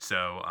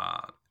 So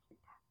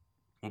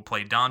we'll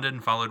play Dondon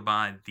followed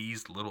by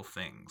These Little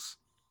Things.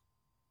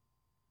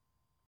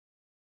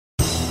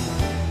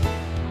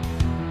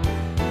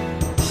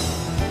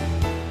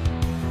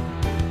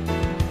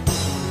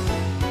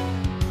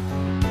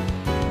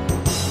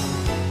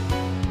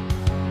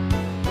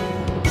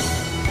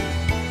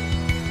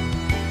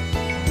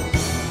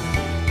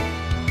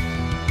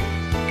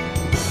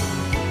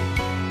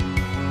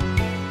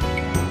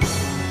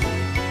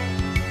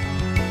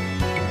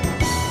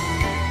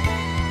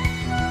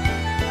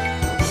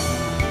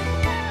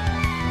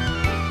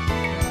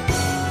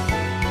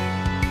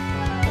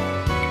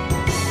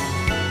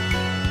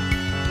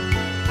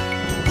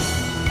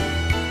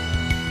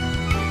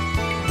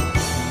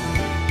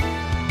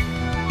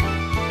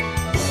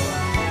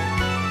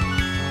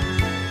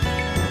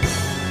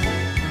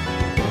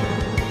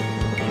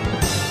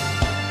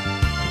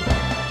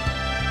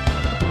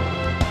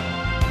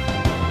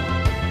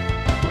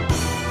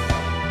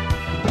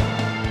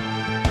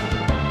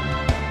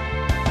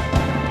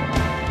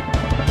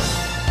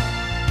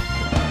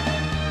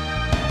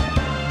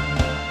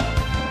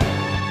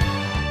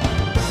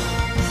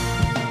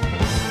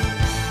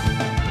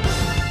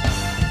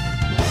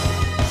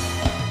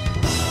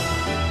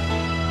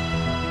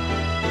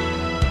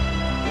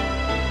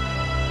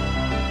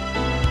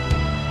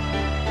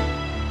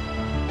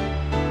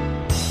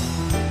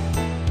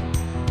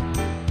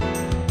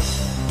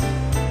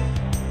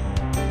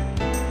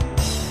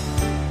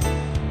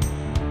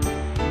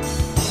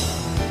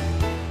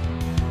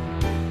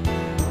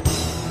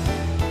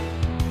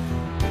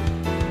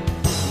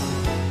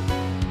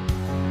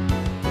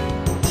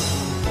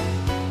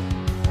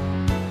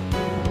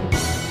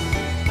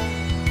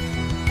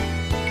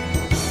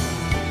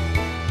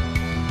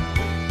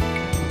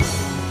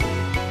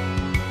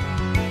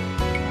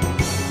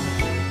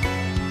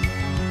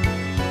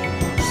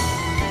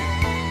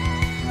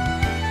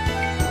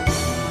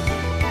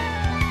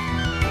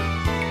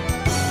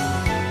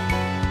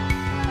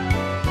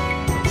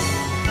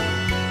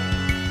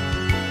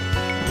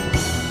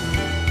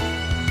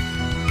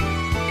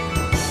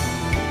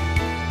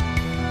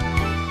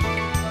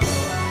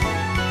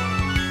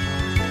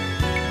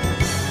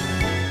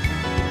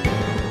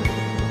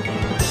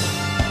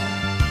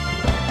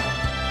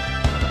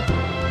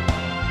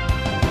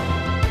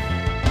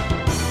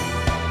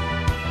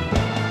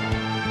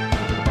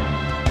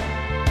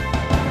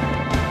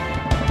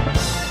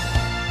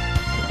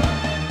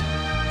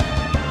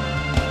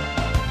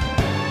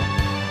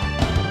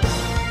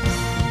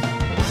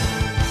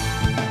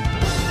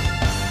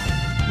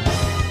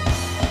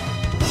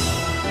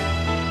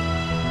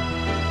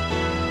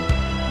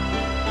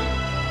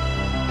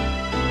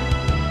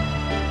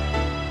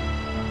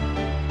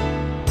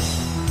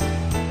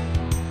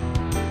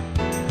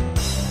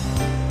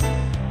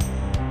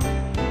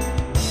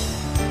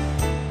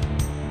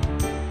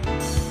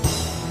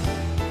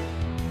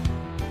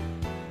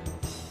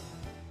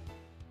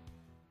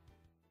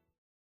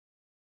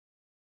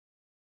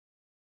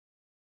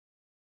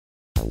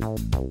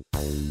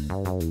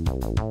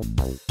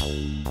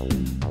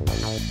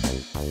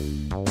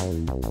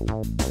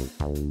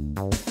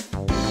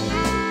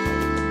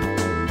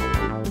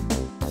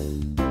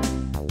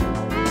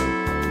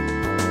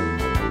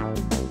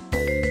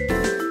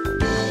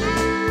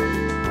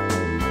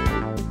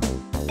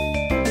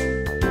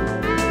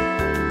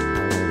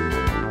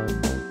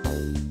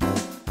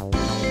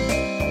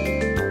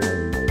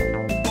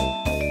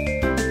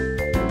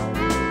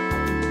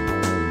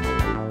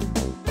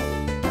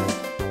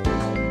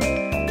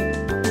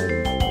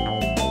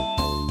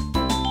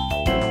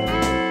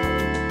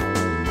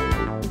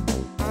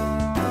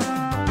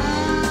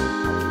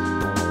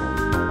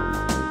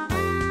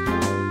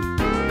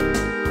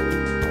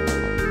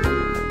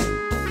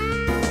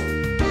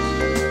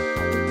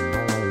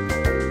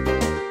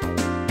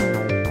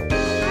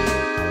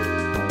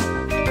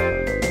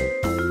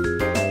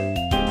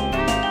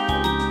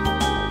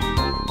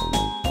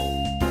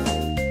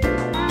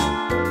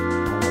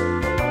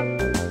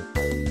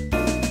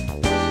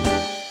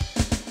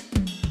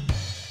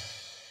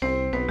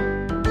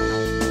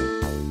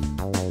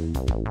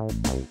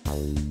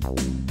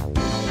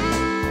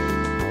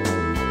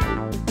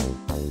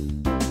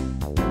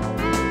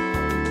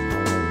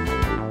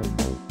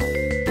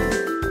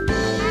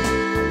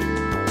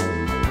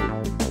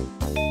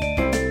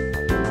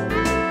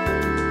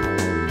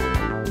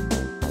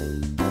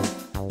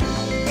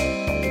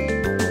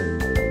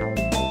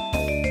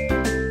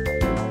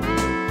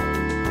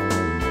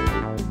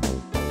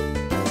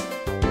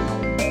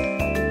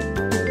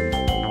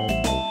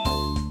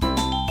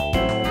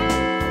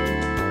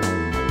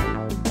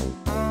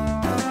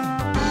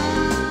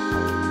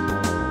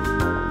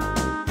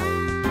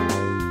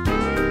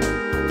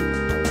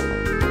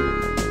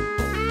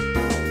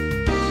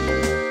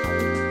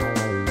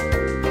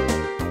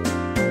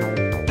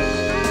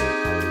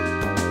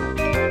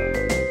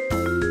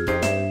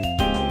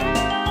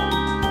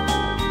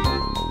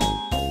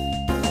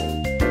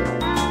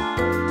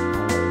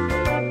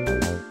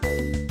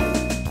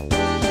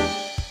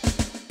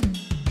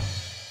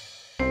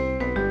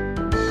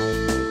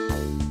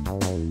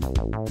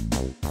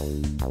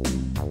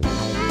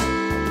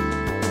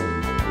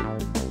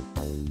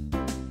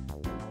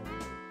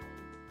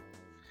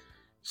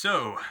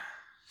 So,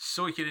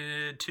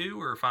 Suikoden 2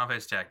 or Final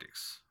Fantasy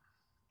Tactics?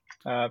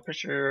 Pretty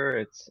sure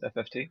it's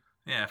FFT.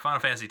 Yeah,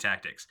 Final Fantasy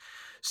Tactics.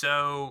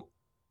 So,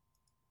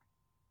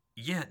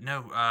 yeah,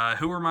 no.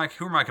 Who are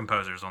my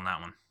composers on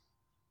that one?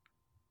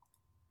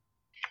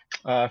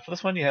 For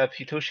this one, you have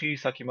Hitoshi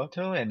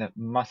Sakimoto and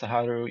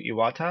Masaharu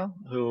Iwata,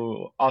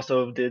 who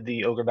also did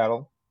the Ogre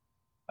Battle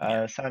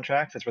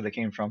soundtracks. That's where they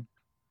came from.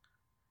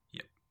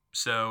 Yep.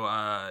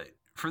 So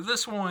for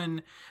this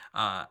one,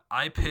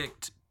 I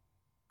picked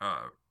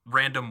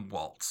Random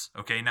Waltz.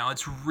 Okay, now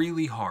it's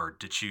really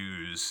hard to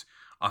choose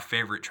a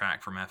favorite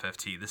track from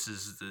FFT. This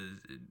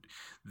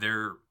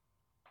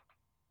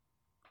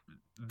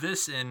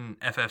in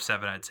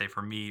FF7, I'd say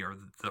for me, are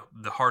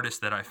the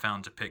hardest that I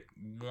found to pick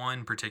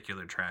one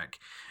particular track,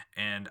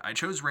 and I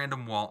chose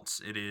Random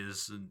Waltz. It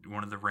is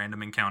one of the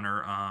Random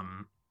Encounter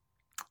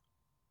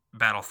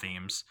battle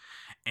themes,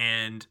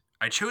 and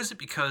I chose it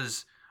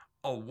because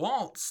a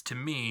waltz to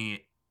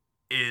me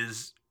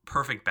is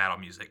perfect battle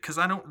music, because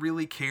I don't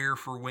really care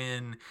for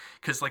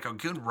because like a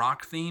good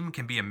rock theme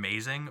can be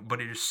amazing, but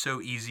it is so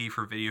easy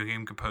for video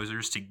game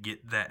composers to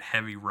get that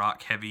heavy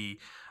rock, heavy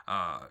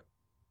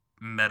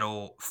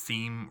metal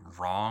theme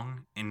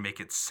wrong and make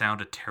it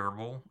sound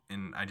terrible,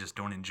 and I just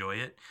don't enjoy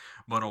it.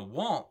 But a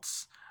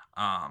waltz,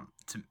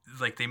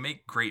 they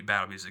make great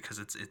battle music because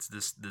it's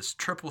this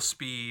triple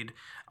speed,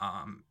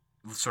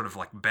 sort of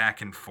like back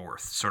and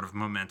forth sort of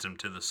momentum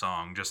to the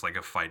song, just like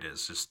a fight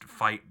is. Just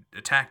fight,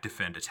 attack,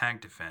 defend,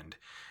 attack, defend.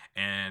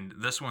 And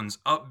this one's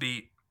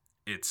upbeat.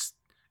 It's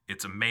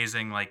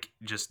amazing. Like,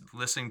 just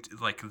listening to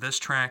like this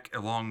track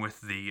along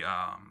with the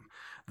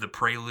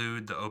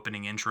prelude, the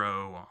opening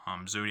intro,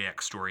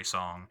 Zodiac Story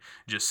song,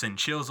 just send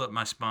chills up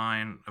my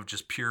spine of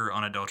just pure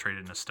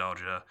unadulterated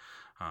nostalgia.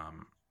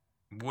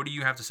 What do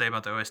you have to say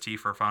about the OST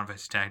for Final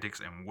Fantasy Tactics,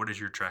 and what is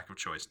your track of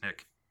choice,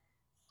 Nick?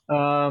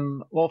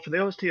 Well, for the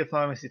OST of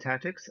Final Fantasy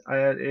Tactics,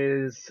 it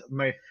is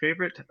my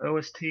favorite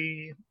OST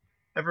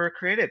ever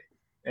created.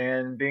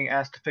 And being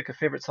asked to pick a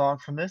favorite song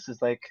from this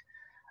is like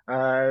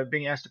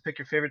being asked to pick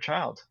your favorite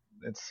child.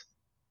 It's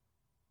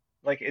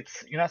like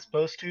you're not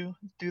supposed to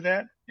do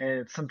that,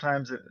 and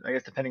sometimes, I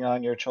guess, depending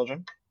on your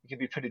children, it can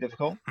be pretty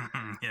difficult.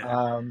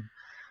 Yeah.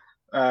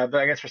 But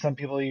I guess for some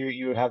people,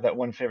 you would have that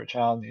one favorite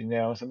child,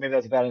 so maybe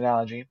that's a bad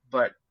analogy.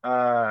 But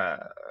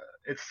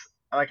it's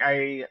like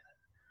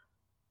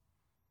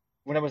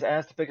when I was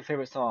asked to pick a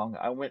favorite song,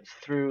 I went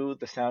through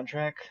the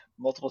soundtrack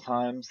multiple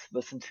times,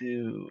 listened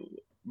to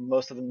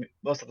most of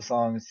the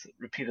songs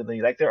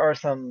repeatedly. Like, there are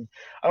some,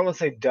 I don't want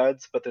to say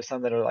duds, but there's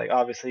some that are like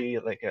obviously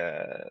like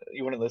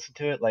you wouldn't listen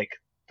to it, like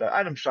the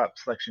item shop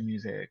selection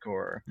music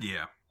or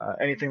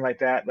anything like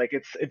that. Like,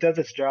 it does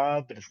its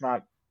job, but it's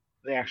not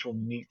the actual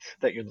meat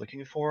that you're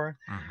looking for.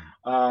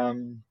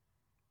 Mm-hmm.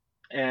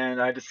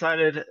 And I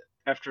decided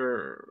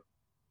after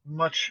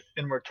much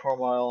inward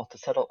turmoil to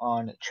settle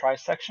on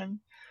Trisection,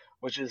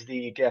 which is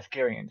the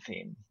Gafgarian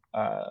theme.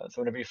 So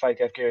whenever you fight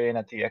Gafgarian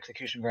at the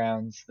execution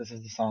grounds, this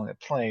is the song that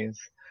plays.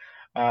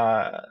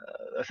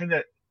 The thing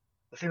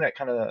that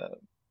kind of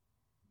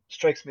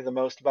strikes me the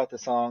most about the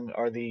song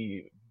are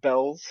the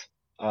bells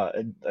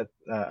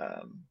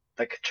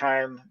that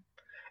chime,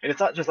 and it's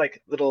not just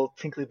like little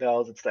tinkly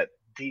bells. It's that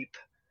deep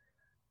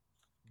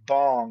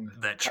bong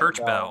that kind of church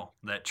bell.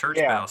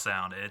 bell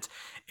sound.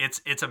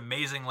 It's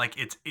amazing. Like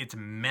it's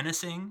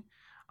menacing,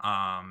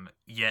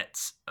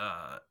 yet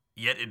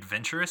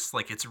adventurous.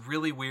 Like it's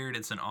really weird.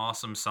 It's an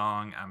awesome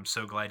song. I'm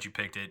so glad you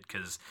picked it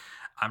because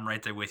I'm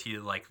right there with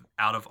you. Like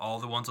out of all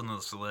the ones on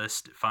this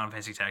list, Final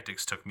Fantasy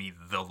Tactics took me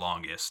the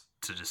longest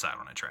to decide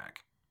on a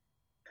track.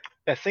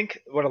 I think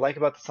what I like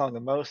about the song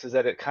the most is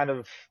that it kind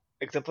of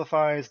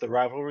exemplifies the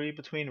rivalry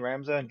between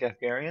Ramza and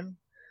Gafgarian.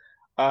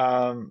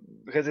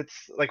 Because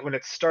it's like when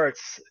it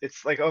starts,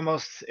 it's like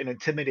almost an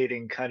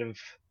intimidating kind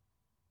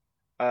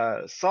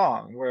of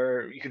song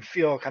where you can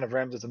feel kind of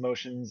Ramza's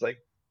emotions. Like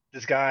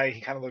this guy,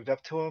 he kind of looked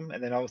up to him,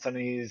 and then all of a sudden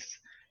he's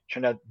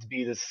turned out to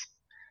be this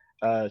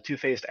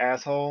two-faced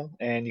asshole,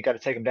 and you got to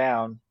take him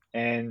down.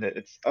 And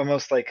it's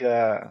almost like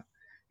the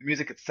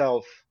music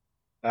itself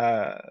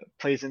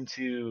plays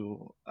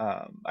into,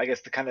 I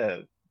guess, the kind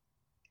of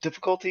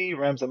difficulty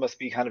Ramza must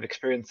be kind of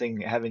experiencing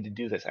having to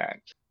do this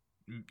act.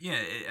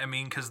 Yeah, I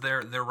mean, because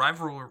their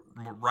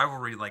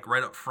rivalry, like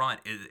right up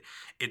front,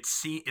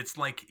 it's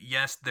like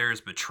yes,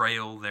 there's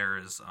betrayal,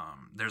 there's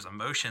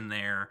emotion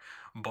there,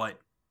 but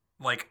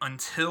like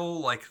until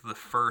like the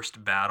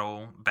first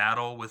battle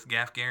with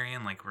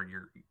Gafgarian, like where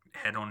you're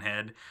head on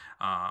head,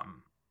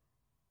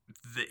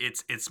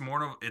 it's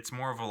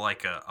more of a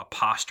like a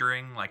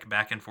posturing like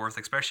back and forth,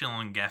 especially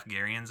on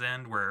Gafgarian's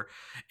end, where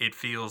it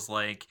feels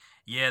like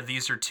yeah,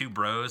 these are two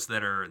bros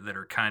that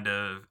are kind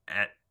of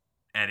at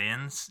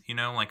ends, you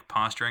know, like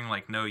posturing,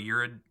 like no,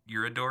 you're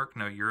a dork,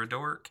 no, you're a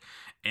dork,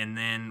 and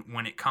then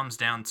when it comes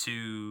down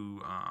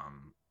to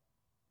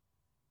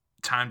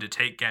time to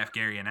take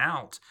Gafgarian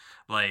out,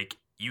 like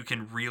you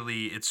can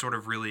really, it sort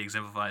of really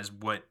exemplifies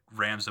what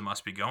Ramza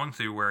must be going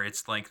through, where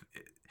it's like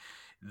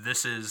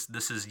this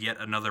is yet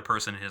another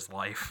person in his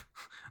life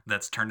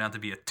that's turned out to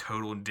be a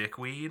total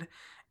dickweed,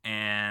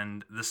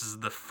 and this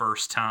is the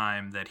first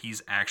time that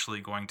he's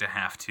actually going to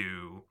have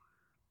to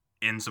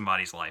end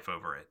somebody's life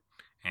over it.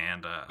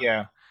 And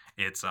Yeah.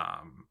 it's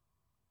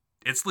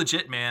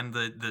legit, man.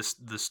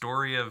 The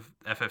story of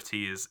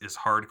FFT is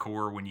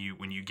hardcore when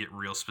you get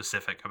real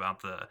specific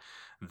about the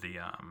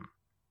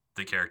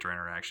character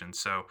interaction.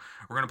 So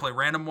we're gonna play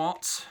Random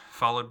Waltz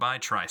followed by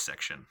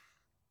Trisection.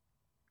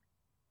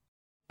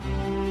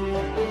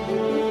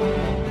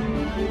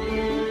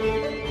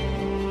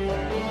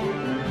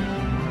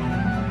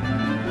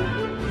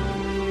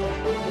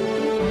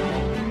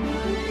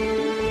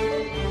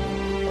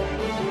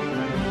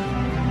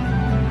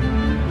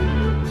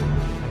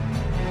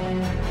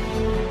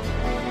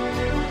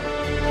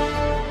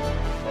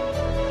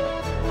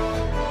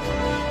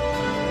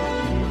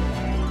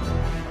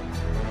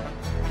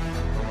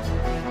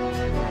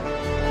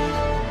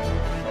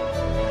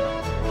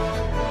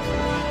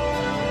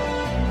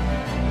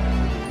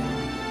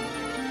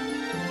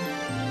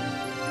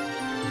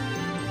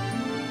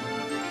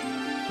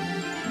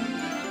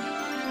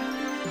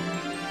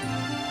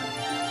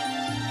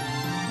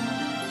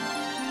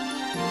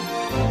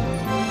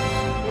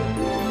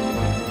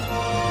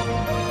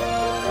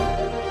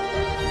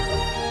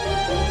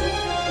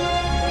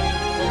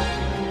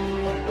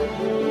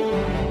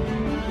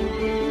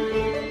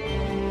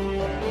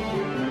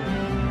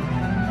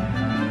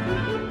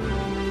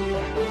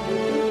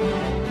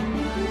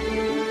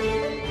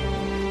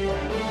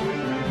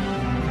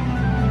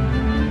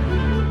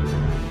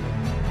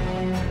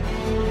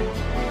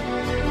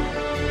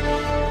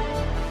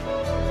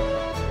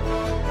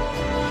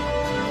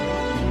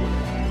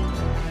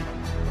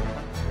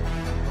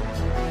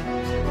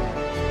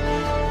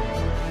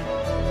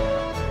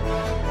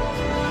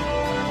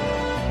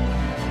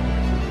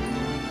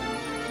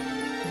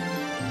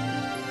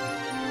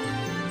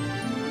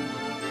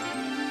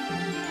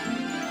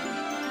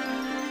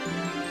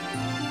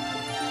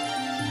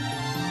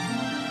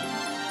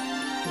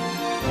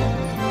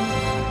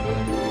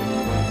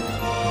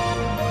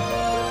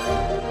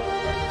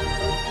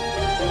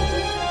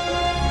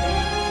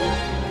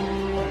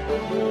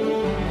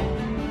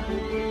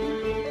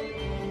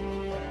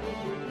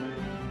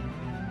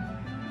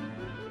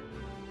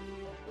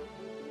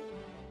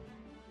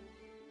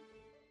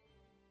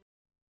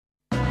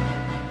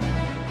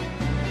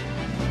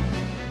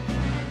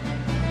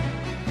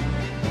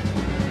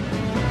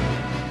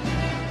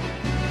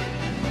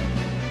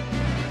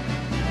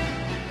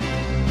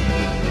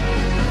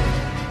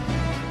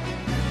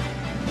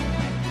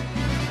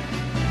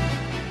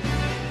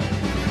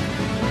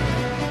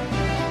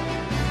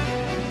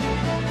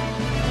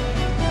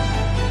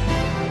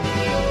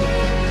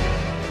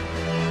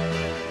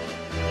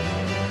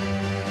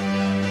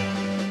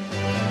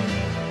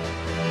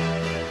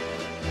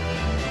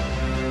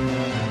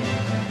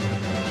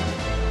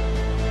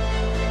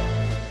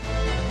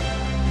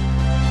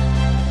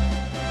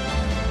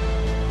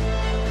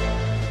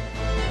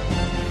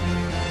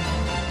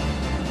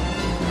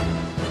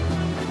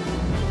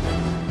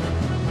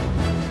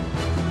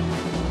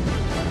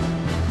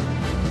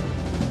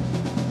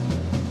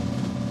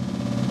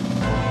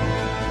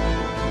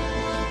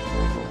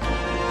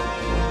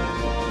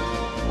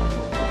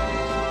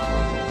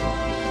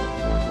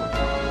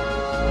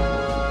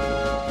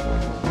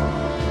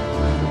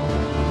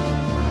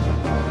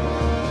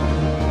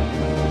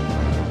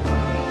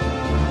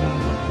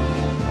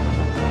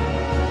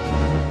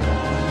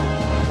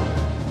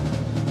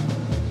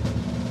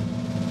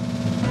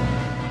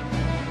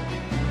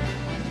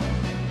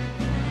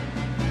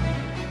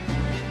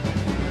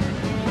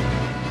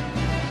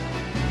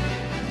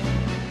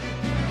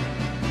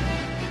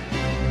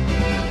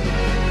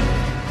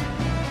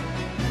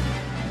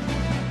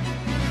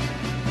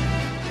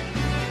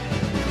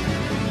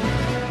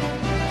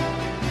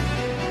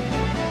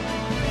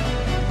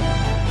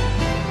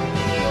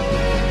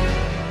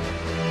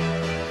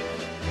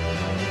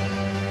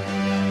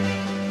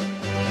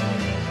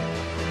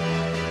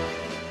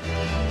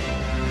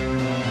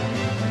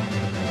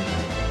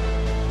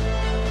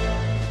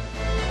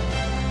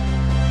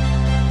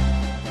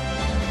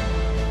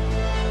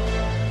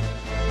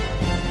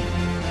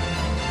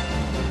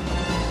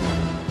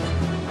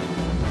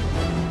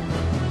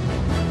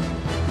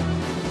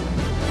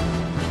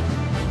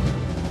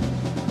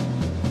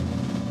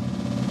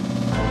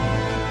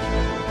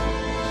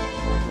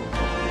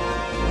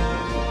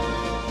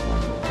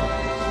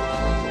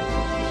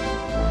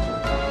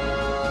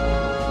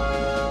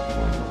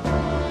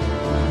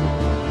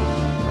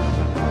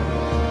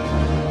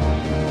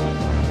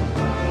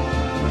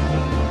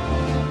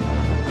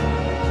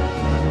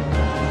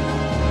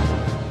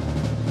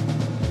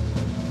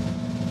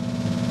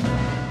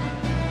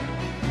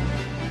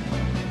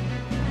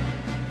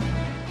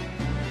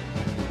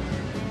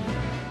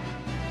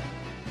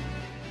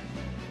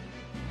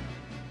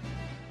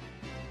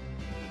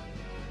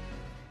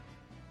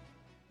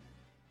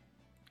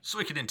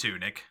 Suikoden 2,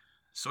 Nick.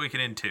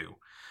 Suikoden 2.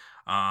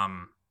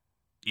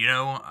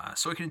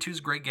 Suikoden 2 is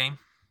a great game.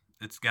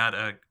 It's got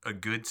a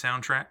good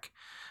soundtrack.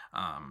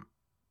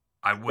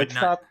 It's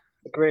not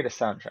the greatest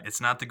soundtrack.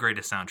 It's not the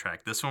greatest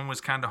soundtrack. This one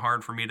was kind of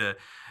hard for me to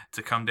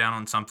come down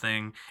on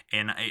something,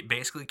 and it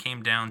basically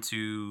came down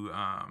to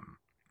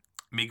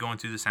me going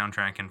through the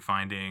soundtrack and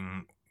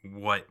finding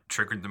what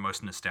triggered the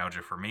most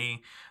nostalgia for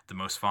me, the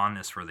most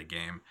fondness for the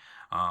game.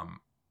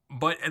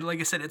 But like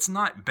I said, it's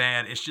not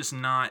bad. It's just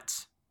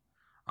not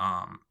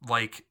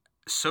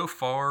so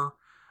far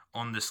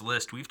on this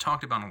list, we've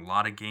talked about a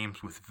lot of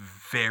games with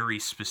very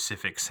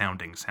specific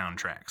sounding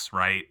soundtracks,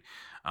 right?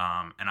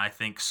 And I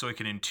think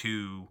Suikoden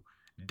 2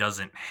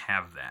 doesn't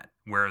have that,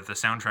 where the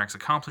soundtracks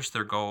accomplish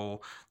their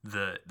goal.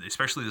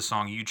 Especially the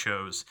song you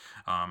chose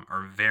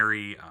are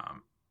very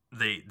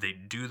they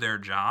do their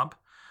job,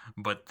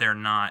 but they're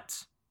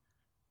not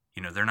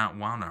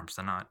Wild Arms,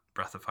 they're not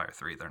Breath of Fire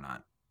 3,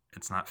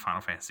 it's not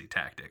Final Fantasy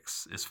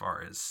Tactics as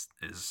far as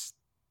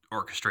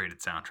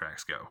orchestrated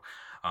soundtracks go.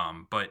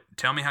 But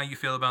tell me how you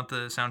feel about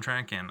the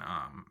soundtrack, and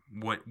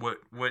what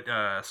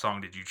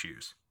song did you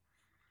choose?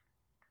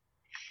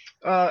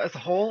 As a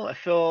whole, I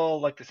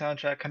feel like the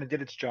soundtrack kind of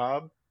did its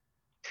job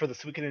for the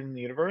Suikoden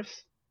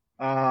universe.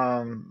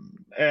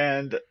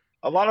 And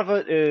a lot of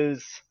it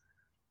is,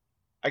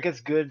 I guess,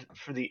 good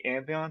for the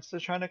ambience they're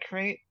trying to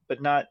create,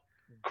 but not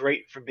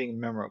great for being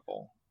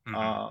memorable.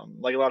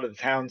 Mm-hmm. Like a lot of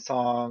the town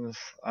songs,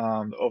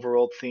 the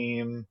overworld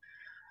theme,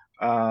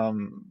 a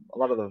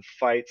lot of the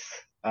fights.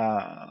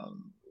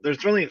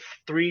 There's really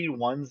 3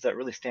 ones that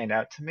really stand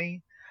out to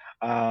me.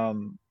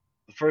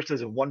 The first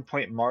is a 1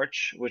 Point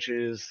March, which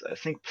is, I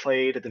think,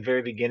 played at the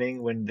very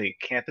beginning when the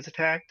camp is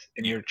attacked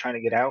and you're trying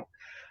to get out.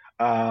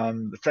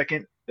 The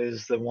second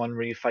is the one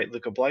where you fight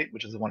Luca Blight,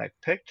 which is the one I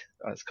picked.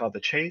 It's called The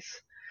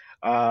Chase.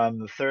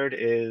 The third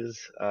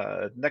is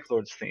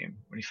Necklord's theme,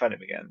 when you fight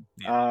him again.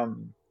 Yeah.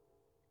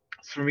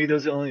 So for me,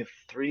 those are the only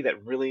 3 that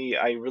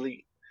I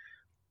really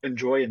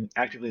enjoy and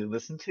actively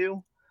listen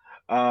to.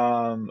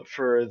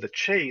 For The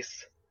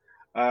Chase,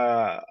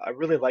 I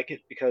really like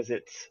it because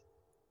it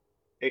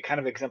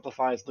kind of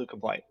exemplifies Luca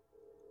Blight.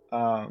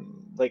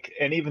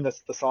 And even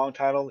the song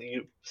title,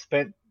 you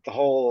spent the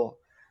whole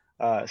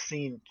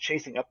scene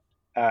chasing up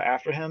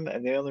after him,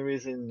 and the only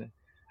reason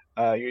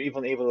you're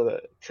even able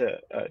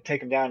to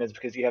take him down is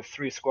because you have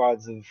 3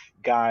 squads of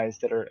guys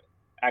that are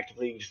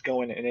actively just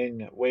going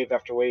in wave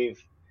after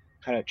wave,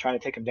 kind of trying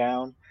to take him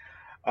down.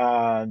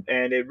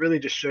 And it really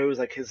just shows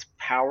like his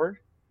power,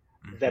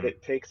 mm-hmm. that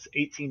it takes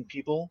 18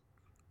 people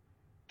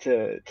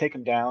to take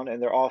him down,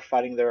 and they're all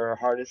fighting their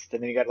hardest,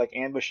 and then you got like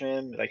ambush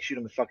him, like shoot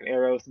him with fucking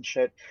arrows and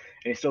shit,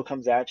 and he still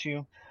comes at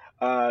you.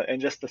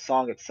 And just the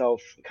song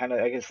itself kind of,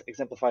 I guess,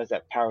 exemplifies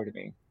that power to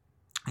me.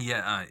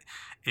 Yeah,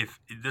 if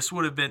this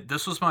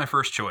was my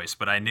first choice,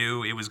 but I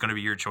knew it was going to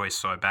be your choice,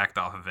 so I backed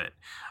off of it,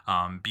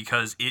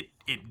 because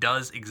it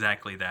does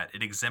exactly that.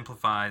 It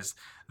exemplifies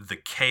the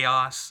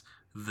chaos,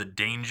 the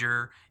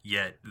danger,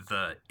 yet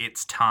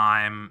it's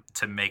time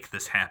to make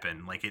this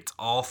happen. Like, it's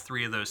all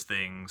 3 of those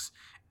things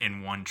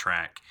in one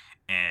track,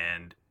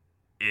 and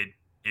it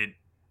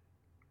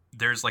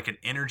there's like an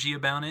energy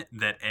about it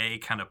that A,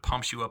 kind of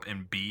pumps you up,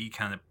 and B,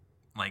 kind of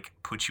like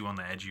puts you on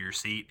the edge of your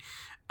seat.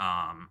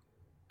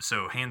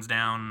 So hands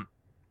down,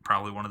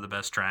 probably one of the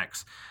best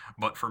tracks.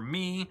 But for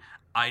me,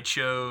 I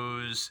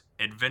chose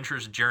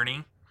Adventurous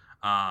Journey.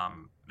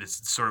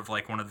 It's sort of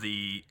like one of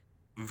the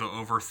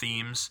over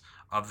themes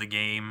of the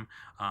game.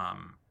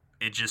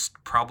 It just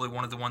probably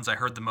one of the ones I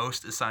heard the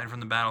most aside from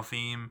the battle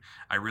theme.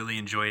 I really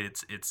enjoyed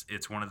it.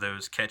 It's one of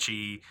those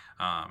catchy,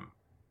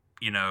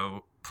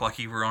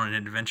 plucky, we're on an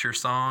adventure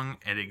song.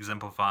 It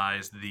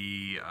exemplifies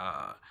the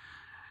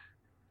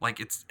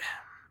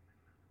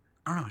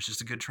I don't know, it's just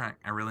a good track.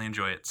 I really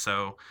enjoy it.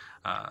 So,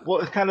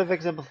 it kind of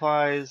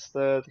exemplifies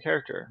the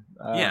character.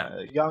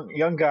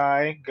 Young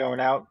guy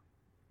going out,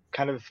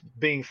 kind of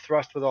being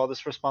thrust with all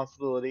this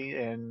responsibility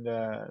and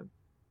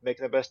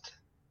making the best.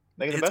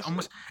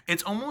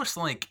 It's almost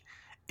like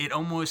it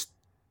almost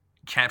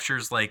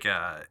captures like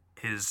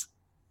his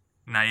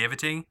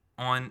naivety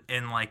in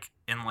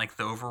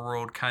the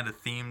overworld kind of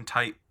theme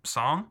type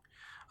song.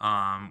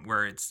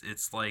 Where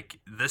it's like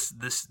this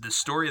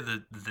story of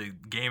the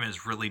game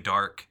is really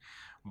dark,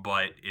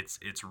 but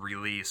it's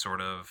really sort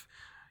of,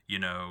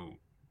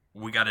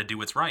 we got to do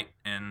what's right,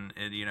 and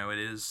it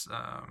is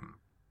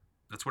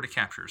that's what it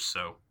captures.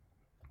 So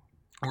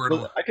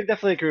I can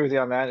definitely agree with you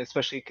on that,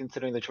 especially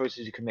considering the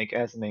choices you can make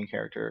as the main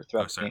character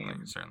throughout the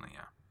game.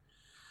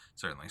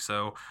 Certainly.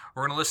 So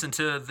we're gonna listen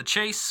to The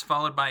Chase,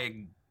 followed by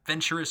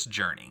Adventurous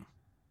Journey.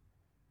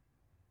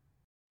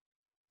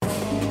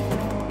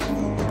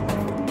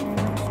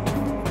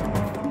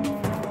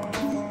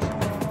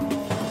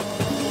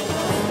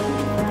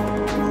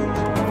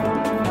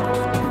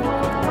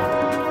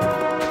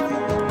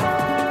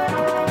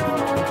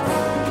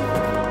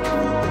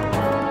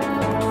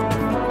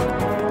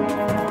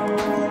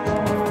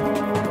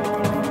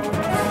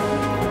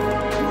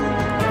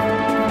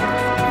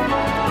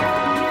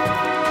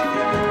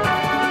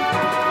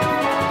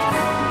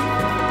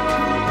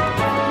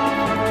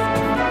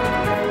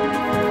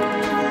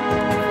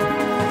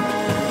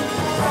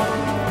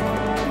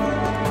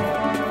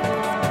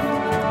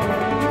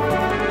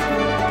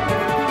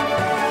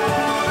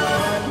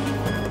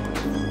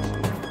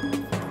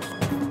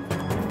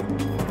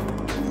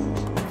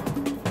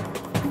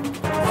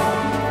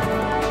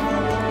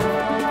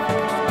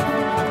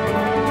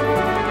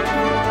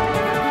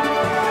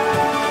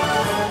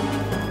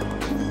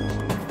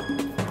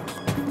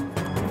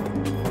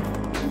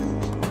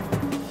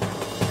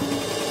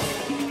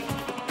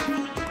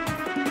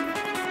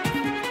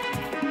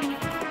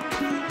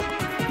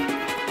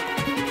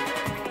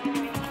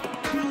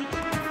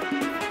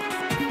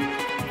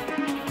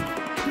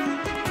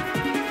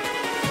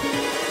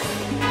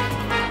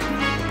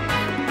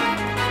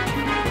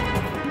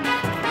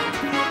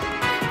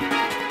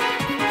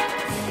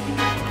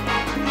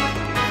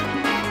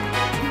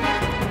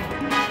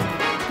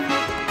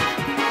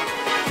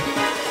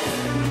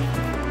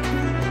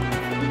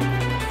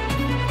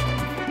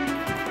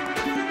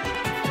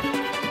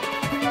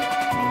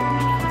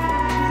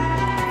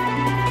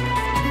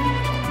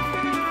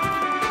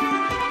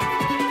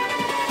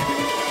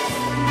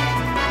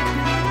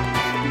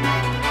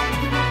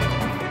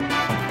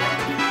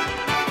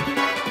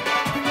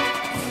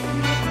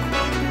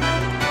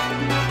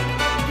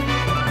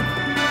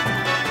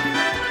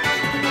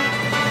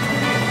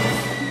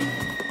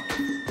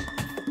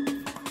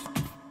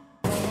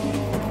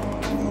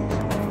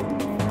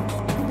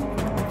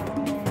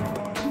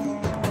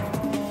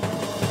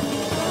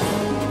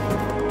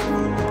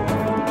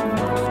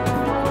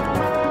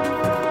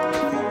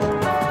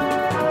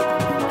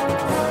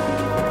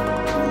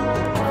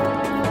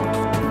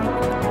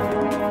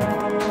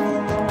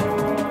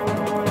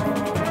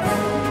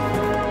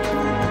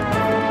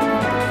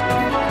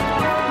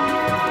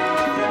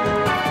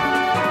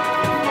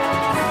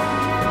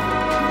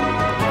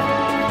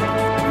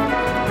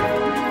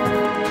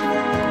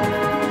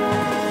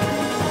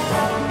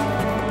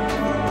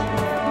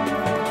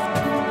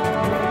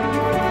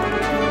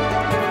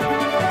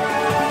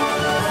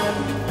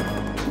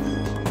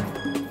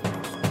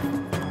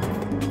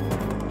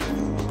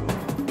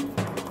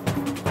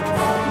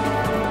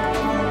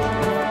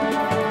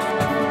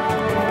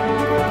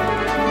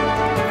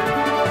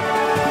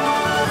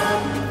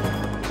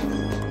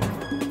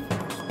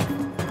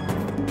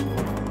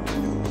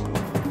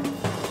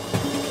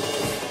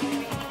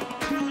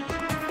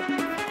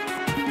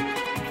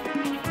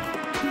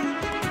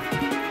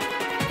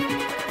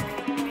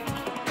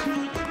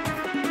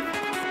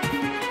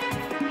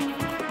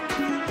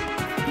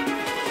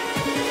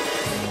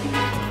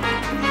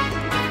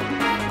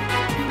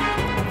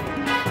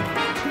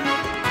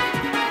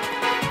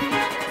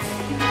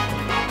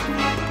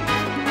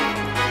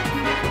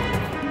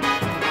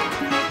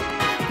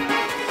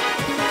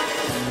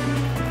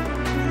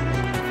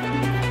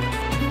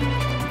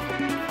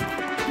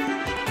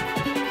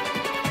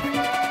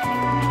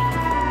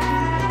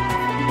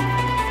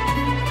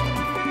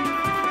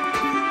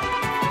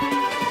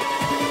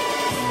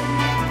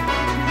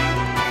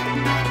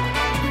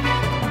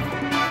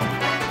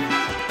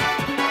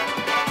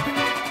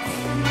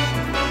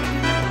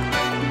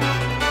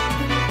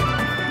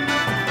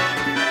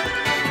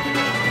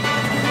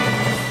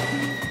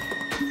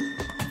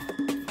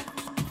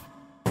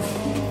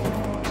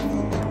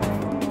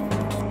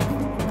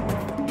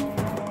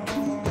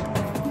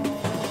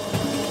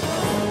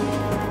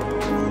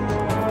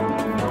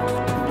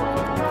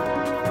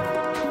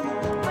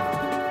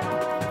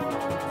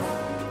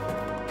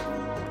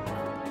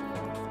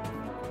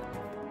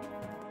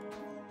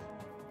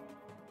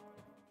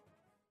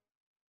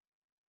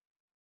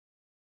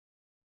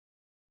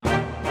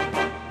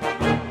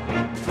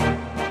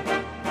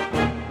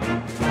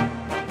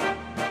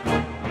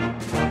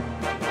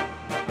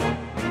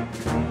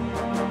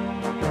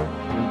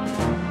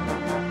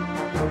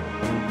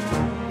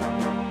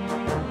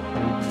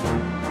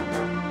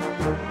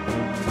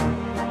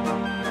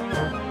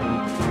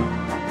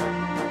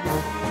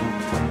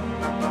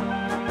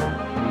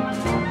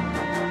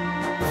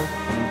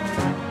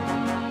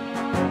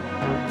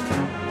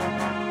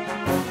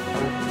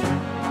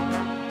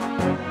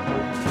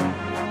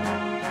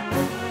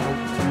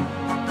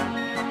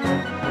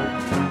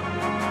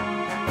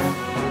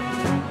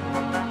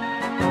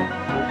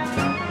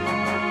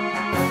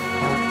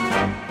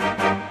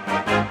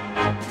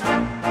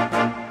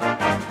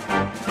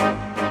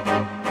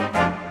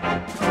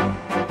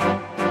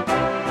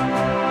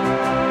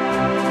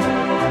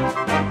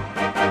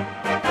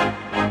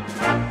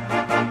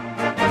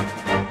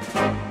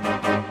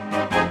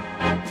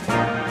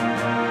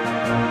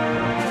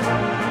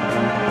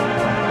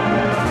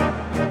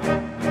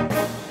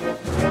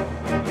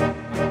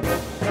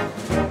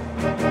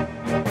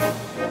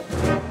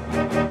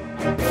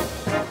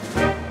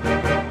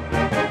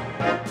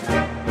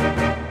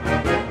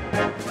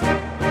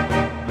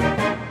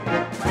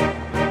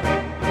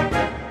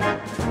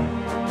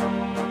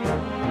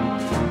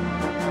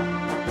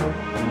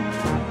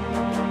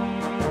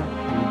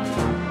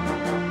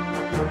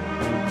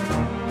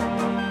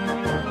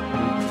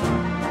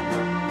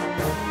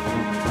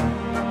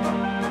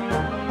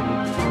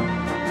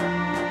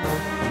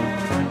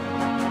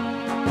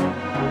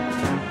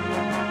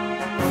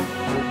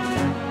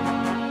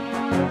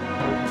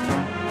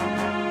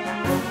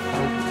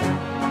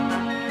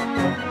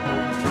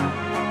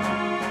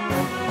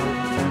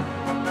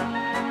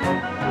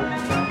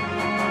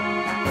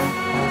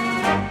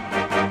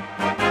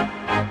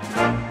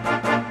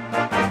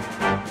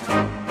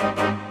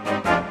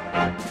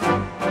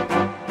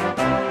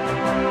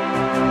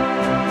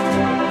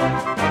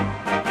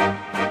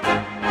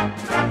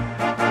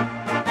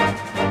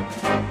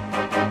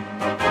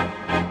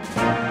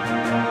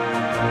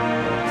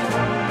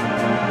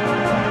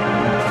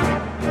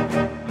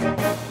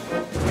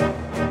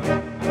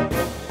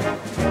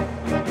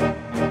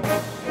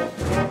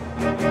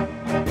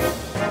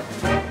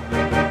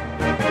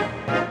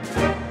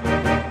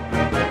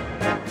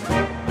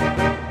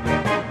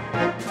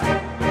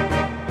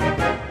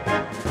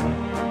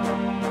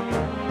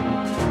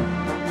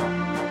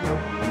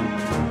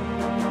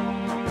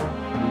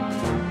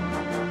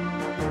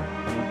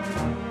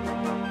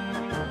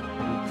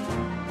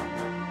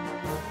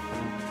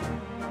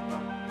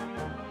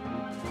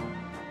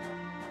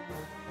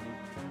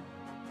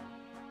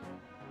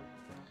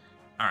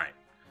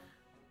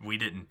 we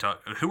didn't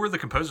talk. Who were the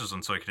composers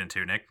on Suikoden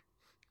 2, Nick?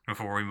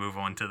 Before we move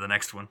on to the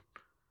next one.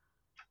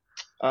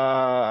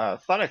 I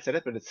thought I said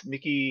it, but it's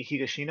Miki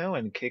Higashino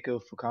and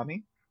Keiko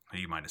Fukami.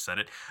 You might have said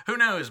it. Who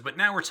knows? But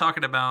now we're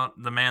talking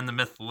about the man, the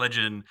myth, the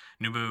legend,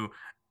 Nobuo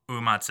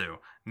Uematsu.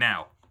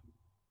 Now,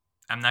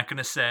 I'm not going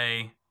to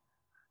say...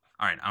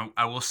 All right,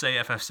 I will say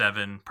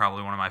FF7,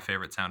 probably one of my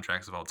favorite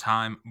soundtracks of all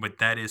time, but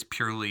that is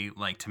purely,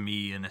 like, to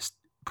me,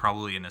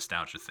 probably a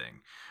nostalgia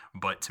thing.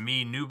 But to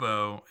me,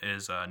 Nobuo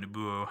is,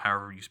 Nobuo,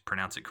 however you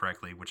pronounce it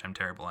correctly, which I'm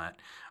terrible at,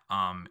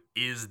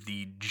 is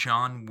the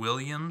John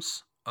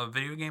Williams of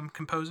video game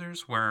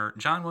composers, where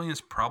John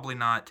Williams probably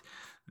not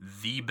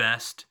the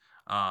best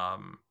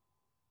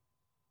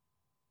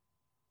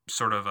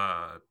sort of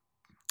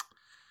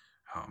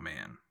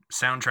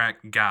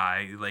soundtrack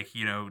guy. Like,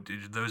 you know,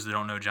 those that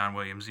don't know John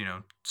Williams, you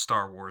know,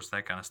 Star Wars,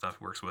 that kind of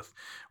stuff, works with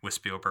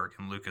Spielberg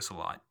and Lucas a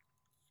lot.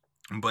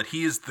 But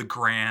he is the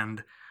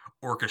grand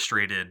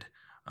orchestrated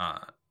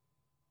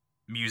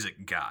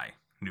music guy.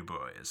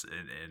 Nobuo is,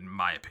 in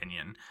my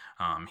opinion.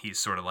 He's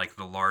sort of like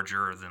the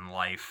larger than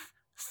life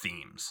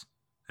themes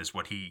is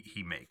what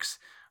he makes.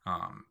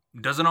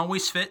 Doesn't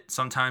always fit.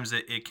 Sometimes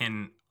it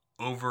can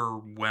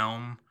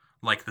overwhelm,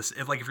 like this.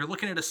 Like if you're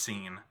looking at a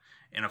scene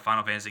in a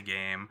Final Fantasy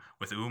game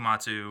with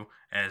Uematsu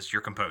as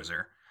your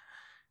composer,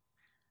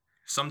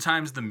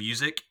 sometimes the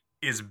music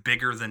is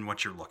bigger than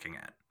what you're looking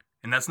at,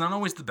 and that's not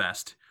always the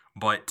best.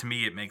 But to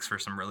me, it makes for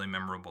some really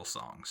memorable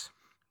songs.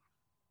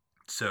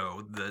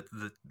 So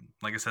the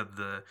like I said,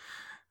 the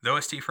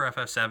OST for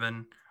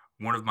FF7,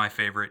 one of my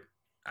favorite.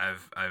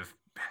 I've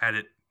had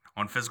it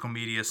on physical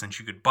media since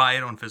you could buy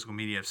it on physical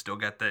media. I've still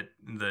got the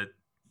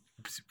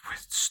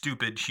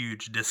stupid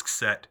huge disc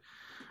set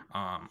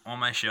on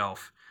my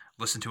shelf.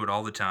 Listen to it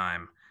all the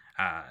time.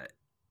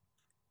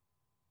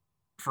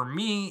 For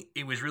me,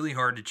 it was really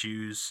hard to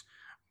choose,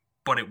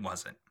 but it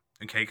wasn't.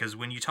 Okay, because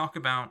when you talk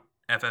about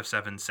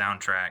FF7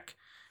 soundtrack,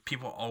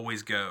 people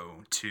always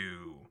go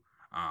to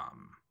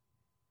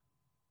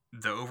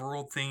the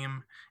overworld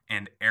theme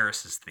and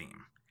Eris's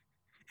theme.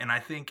 And I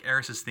think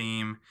Eris's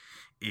theme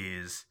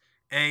is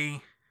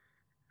A,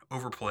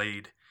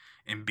 overplayed,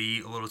 and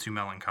B, a little too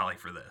melancholy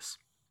for this.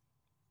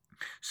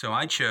 So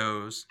I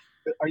chose...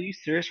 Are you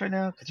serious right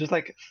now? Because there's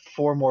like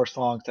 4 more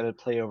songs that I'd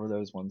play over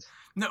those ones.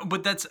 No,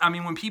 but that's... I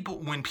mean, when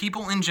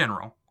people in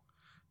general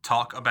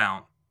talk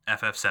about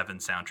FF7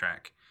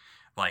 soundtrack,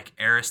 like,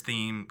 Eris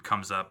theme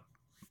comes up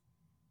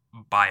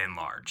by and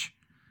large.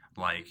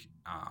 Like,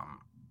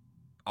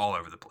 all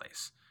over the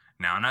place.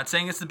 Now, I'm not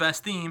saying it's the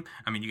best theme.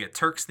 I mean, you get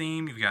Turk's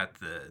theme, you've got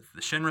the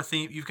Shinra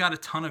theme, you've got a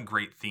ton of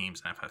great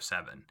themes in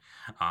FF7.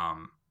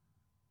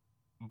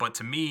 But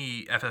to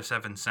me,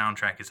 FF7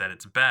 soundtrack is at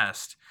its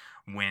best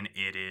when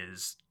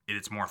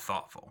it's more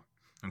thoughtful.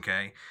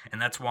 Okay?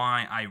 And that's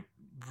why I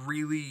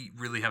really,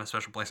 really have a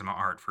special place in my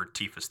heart for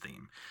Tifa's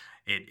theme.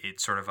 It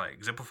sort of like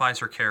exemplifies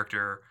her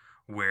character,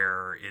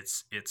 where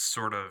it's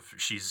sort of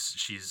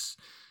she's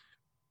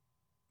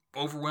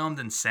overwhelmed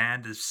and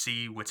sad to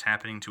see what's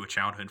happening to a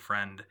childhood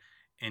friend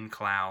in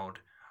Cloud,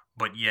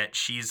 but yet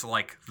she's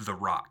like the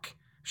rock.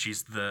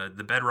 She's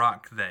the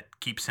bedrock that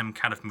keeps him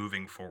kind of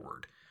moving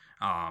forward.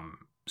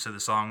 So the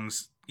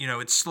songs, you know,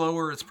 it's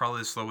slower. It's probably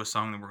the slowest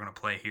song that we're going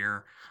to play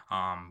here,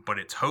 but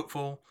it's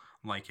hopeful.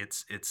 Like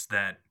it's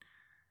a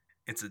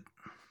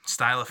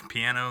style of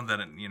piano that,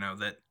 you know,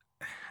 that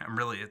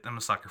I'm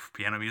a sucker for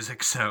piano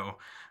music. So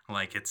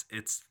like it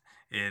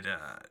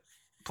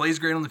plays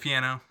great on the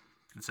piano.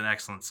 It's an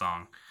excellent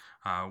song.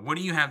 What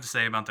do you have to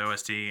say about the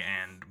OST,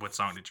 and what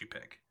song did you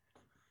pick?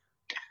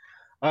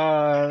 You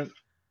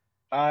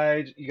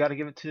got to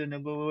give it to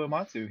Nobuo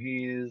Uematsu.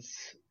 He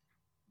is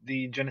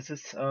the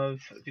genesis of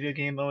video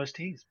game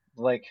OSTs.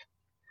 Like,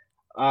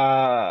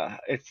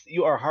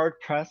 you are hard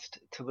pressed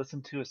to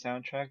listen to a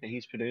soundtrack that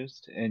he's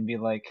produced and be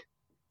like,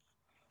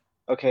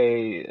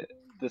 okay,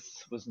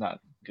 this was not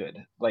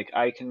good. Like,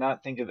 I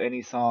cannot think of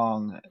any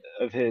song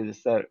of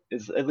his that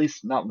is at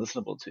least not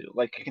listenable to.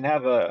 Like, you can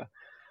have a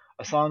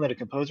song that a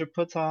composer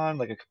puts on,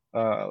 like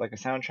a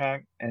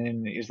soundtrack,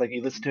 and it's like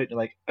you listen to it, and you're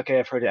like, okay,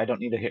 I've heard it. I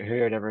don't need to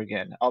hear it ever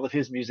again. All of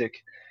his music,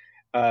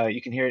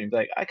 you can hear it and be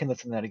like, I can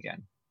listen to that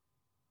again.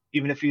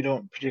 Even if you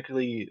don't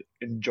particularly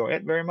enjoy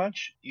it very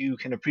much, you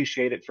can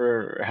appreciate it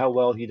for how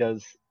well he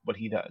does what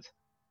he does.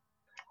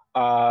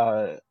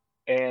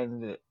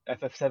 And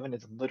FF7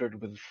 is littered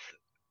with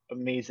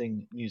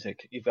amazing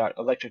music. You've got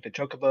Electric the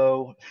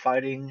Chocobo,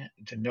 Fighting,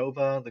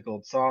 Genova, the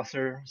Gold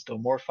Saucer, Still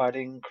More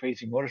Fighting,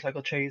 Crazy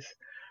Motorcycle Chase,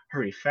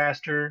 Hurry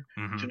Faster,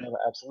 Genova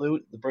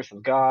Absolute, The Birth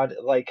of God.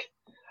 Like,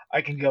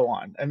 I can go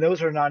on. And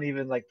those are not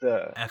even like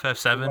the...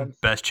 FF7,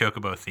 best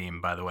Chocobo theme,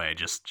 by the way.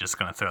 Just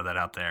going to throw that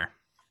out there.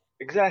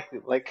 Exactly.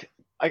 Like,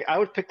 I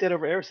would pick that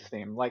over Eris's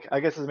theme. Like, I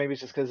guess maybe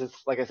it's just because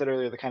it's, like I said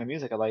earlier, the kind of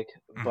music I like.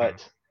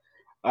 But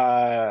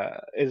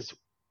is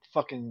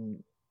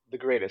fucking the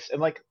greatest. And,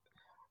 like,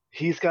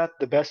 he's got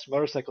the best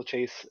motorcycle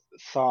chase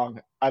song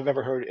I've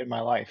ever heard in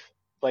my life.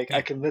 Like,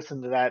 I can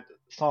listen to that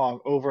song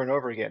over and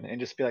over again and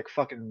just be like,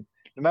 fucking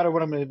no matter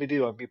what I'm going to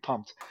do, I'll be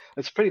pumped.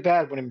 It's pretty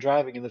bad when I'm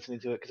driving and listening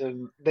to it because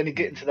then you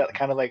get into that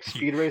kind of like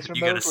speed racer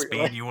You mode. got to speed.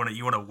 Like... You want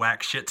to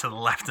whack shit to the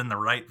left and the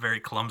right very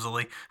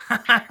clumsily.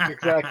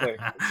 Exactly.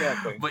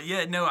 But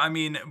yeah, no, I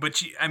mean,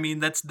 that's I mean,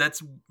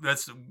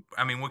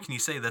 what can you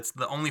say? That's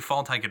the only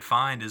fault I could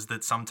find is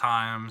that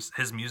sometimes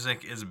his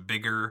music is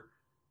bigger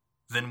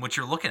than what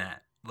you're looking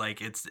at.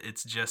 Like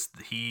it's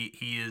just he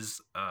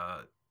is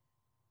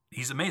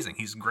he's amazing.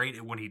 He's great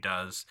at what he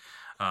does.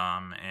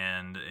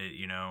 And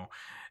you know,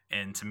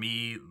 and to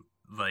me,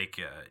 like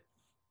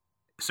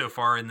so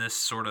far in this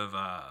sort of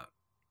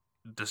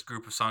this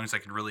group of songs, I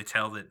can really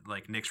tell that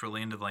like Nick's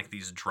really into like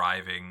these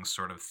driving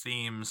sort of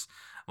themes.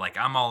 Like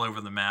I'm all over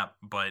the map,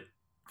 but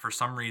for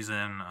some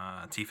reason,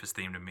 Tifa's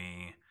theme to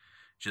me,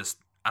 just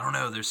I don't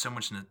know. There's so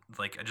much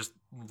like I just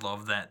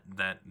love that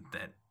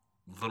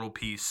little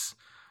piece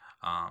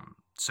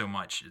so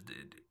much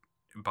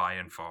by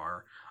and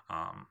far.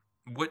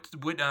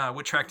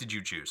 What track did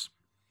you choose?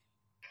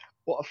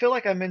 Well, I feel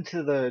like I'm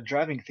into the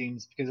driving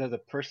themes because as a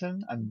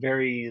person, I'm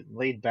very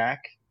laid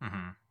back,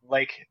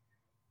 like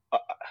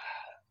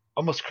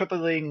almost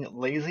crippling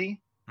lazy,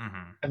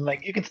 and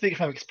like you can speak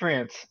from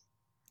experience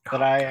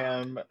that I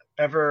am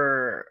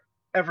ever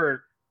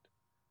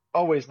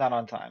always not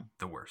on time.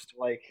 The worst.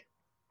 Like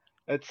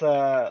it's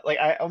like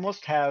I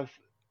almost have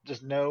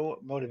just no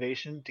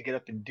motivation to get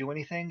up and do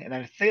anything, and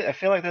I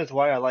feel like that's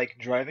why I like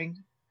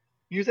driving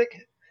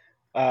music.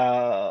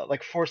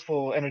 Like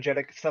forceful,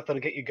 energetic stuff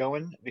that'll get you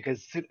going.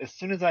 Because as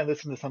soon as I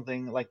listen to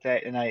something like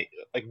that and I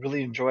like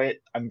really enjoy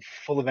it, I'm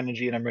full of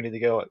energy and I'm ready to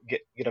go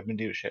get up and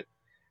do shit.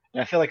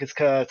 And I feel like it's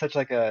such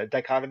like a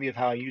dichotomy of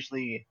how I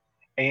usually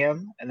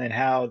am, and then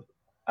how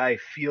I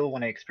feel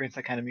when I experience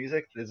that kind of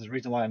music. There's a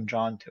reason why I'm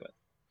drawn to it.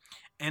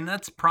 And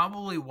that's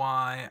probably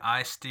why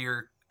I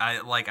steer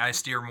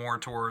more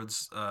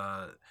towards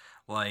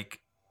like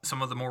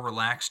some of the more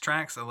relaxed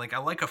tracks. I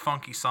like a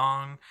funky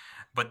song,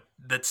 but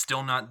that's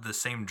still not the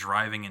same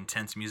driving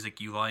intense music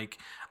you like.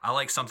 I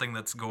like something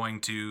that's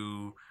going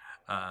to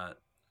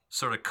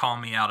sort of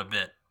calm me out a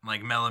bit,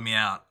 like mellow me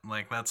out.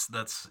 Like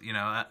that's you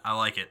know I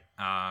like it.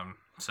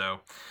 So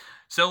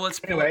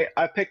let's anyway.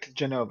 I picked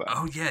Genova.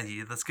 Oh yeah,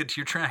 let's get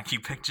to your track. You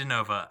picked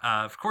Genova.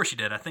 Of course you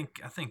did. I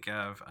think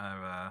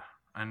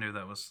I knew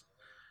that was.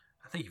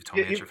 I think you've told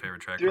me it's your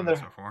favorite track on this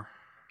before.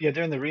 Yeah,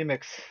 during the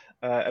remix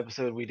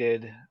episode we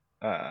did,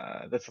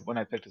 that's the one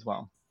I picked as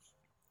well.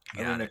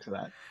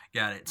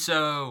 Got it.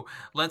 So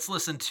let's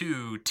listen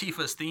to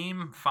Tifa's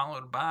theme,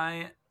 followed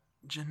by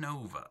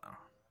Genova.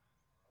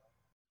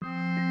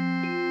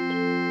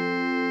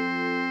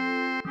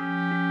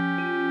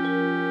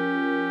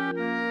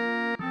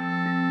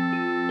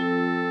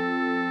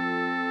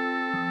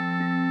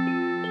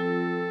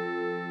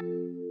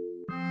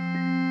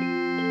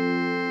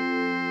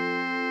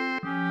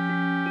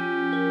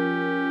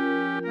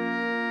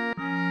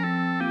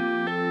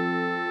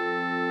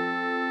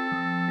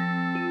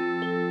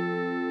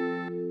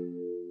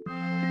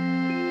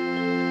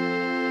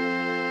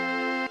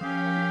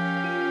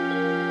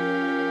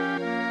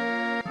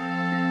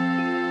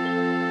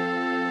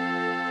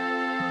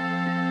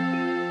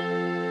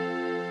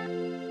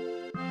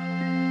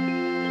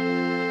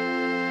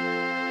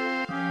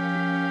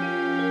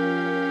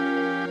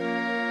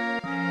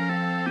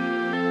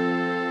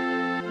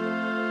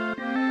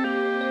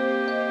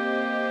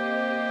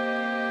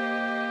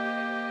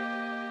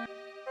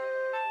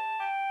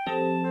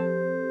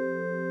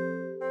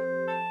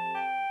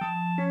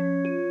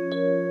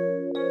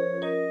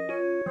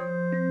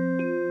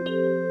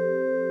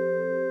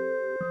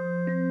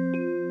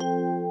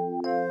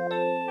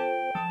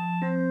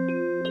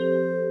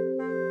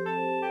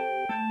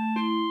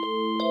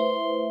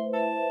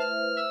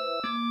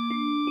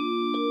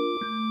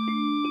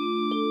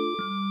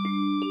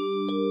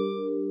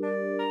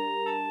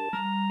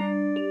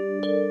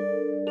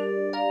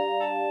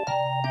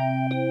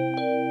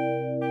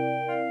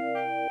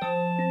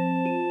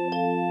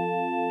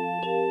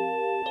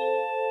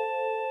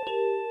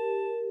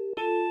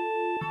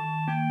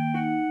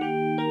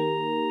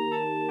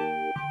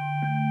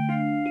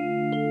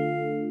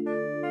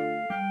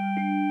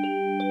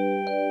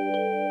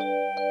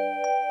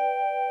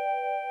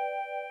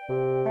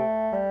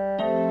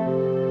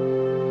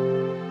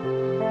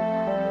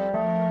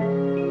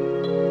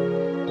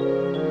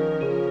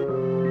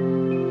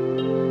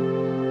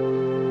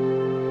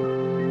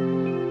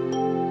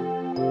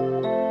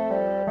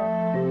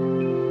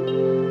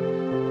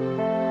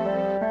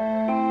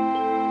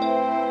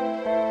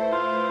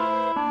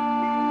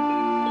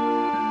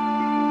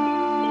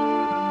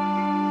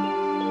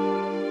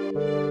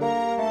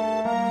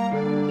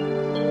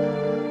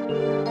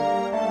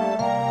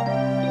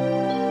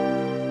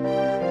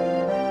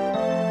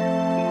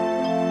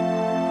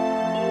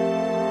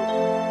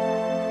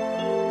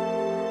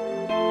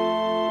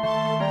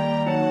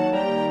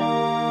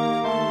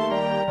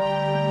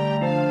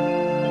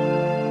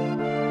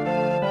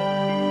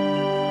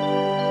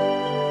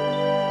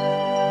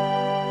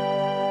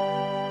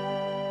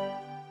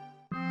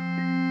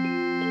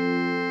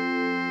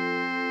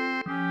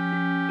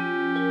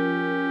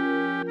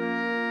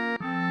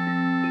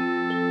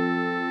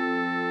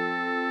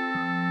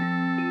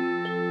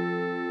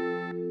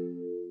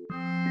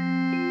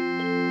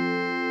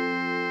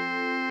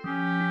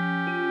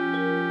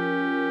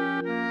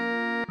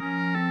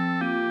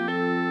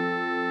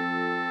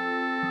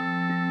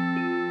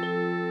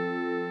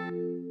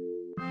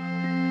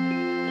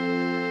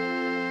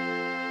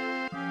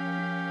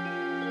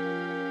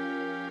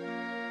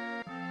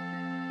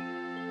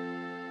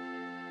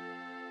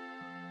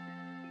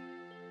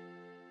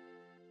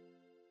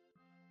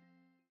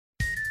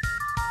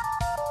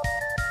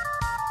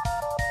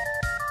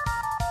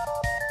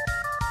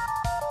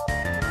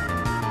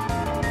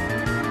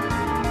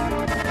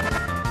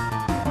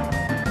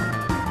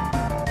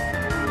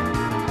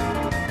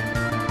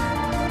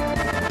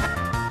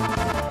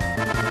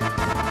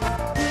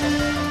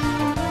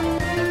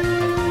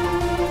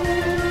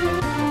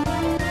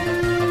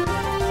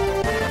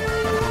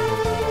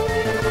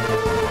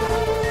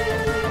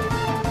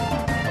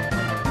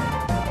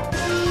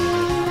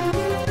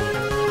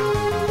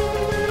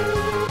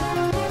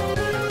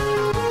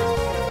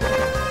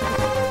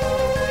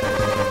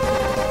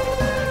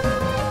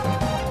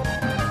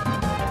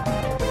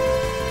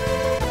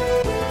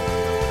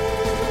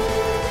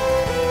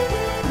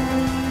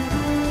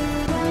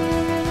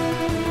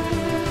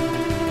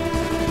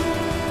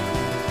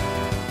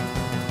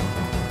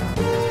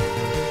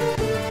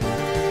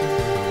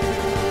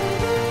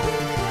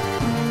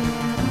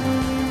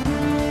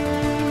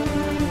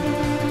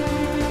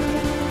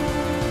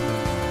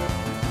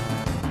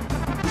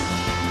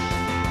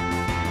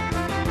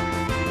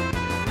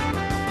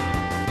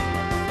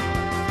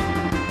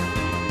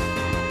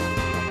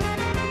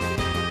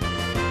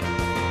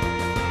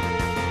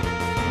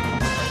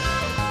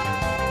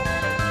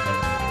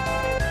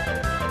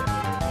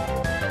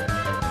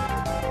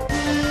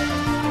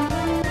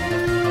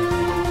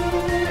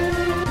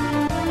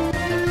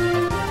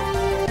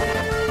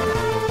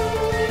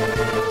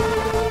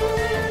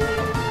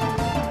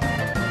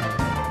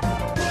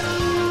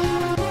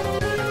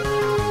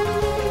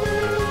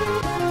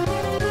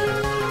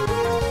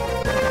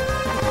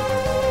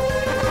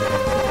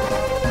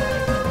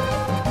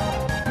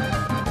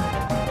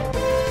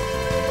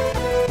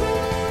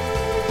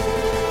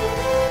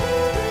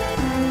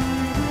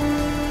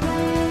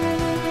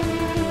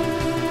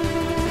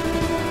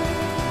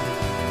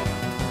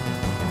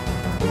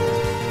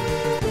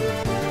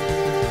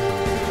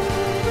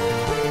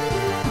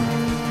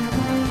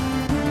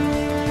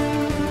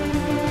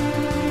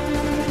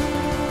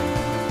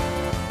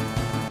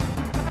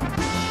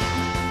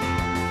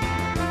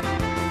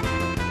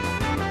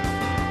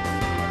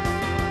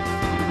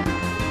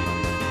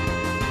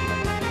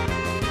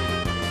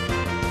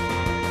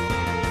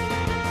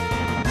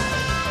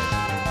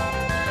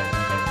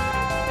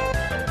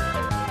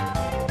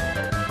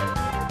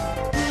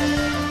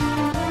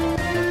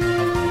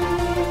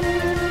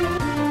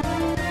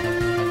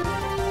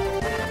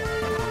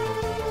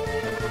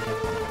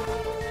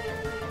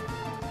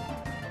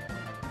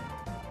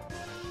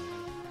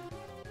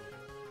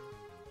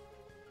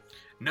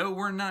 No,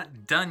 we're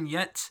not done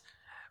yet.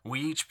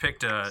 We each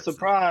picked a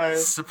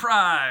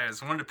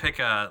surprise. Wanted to pick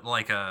a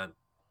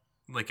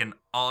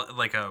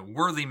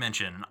worthy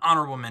mention, an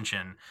honorable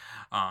mention,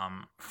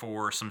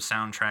 for some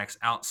soundtracks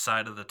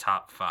outside of the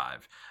top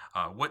 5.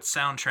 What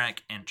soundtrack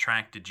and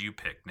track did you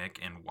pick, Nick,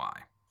 and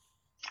why?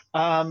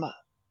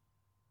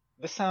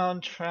 The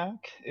soundtrack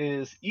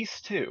is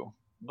East 2,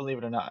 believe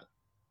it or not.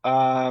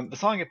 The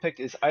song I picked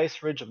is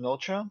Ice Ridge of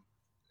Nultra.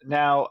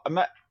 Now, I'm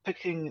not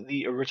picking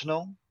the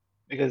original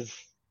because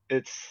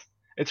it's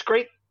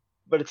great,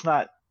 but it's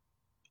not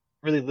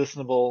really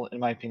listenable in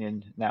my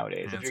opinion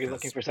nowadays. Yeah, If you're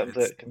looking for something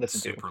to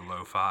listen to, super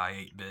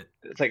lo-fi 8-bit.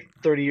 It's like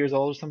 30 years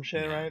old or some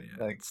shit, Yeah, right?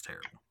 yeah, Like it's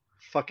terrible.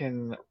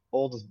 fucking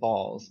old as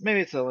balls.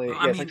 Maybe it's only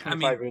it's like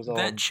 25 years old.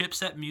 That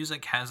chipset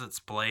music has its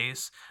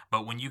place,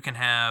 but when you can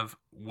have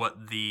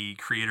what the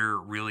creator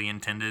really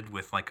intended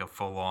with like a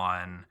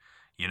full-on,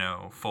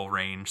 full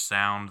range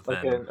sound,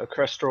 like then an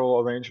orchestral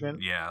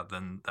arrangement. yeah,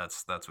 then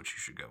that's what you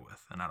should go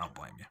with, and I don't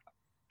blame you.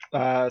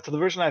 So the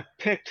version I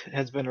picked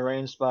has been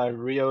arranged by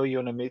Ryo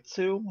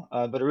Yonemitsu,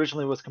 but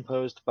originally was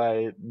composed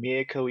by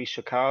Mieko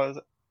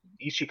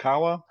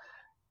Ishikawa,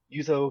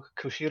 Yuzo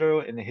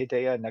Koshiro, and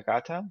Hideo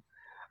Nagata.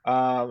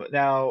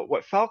 Now,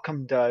 what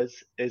Falcom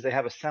does is they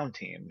have a sound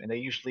team, and they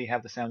usually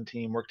have the sound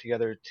team work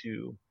together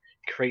to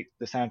create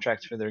the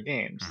soundtracks for their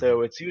games. Mm-hmm.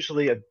 So it's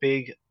usually a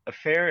big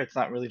affair. It's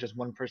not really just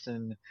one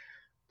person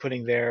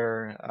putting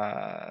their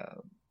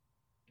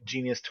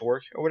genius to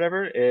work or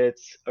whatever.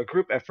 It's a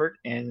group effort,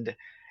 and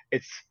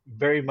it's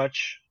very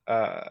much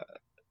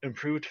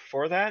improved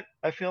for that.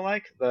 I feel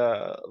like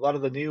a lot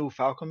of the new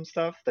Falcom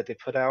stuff that they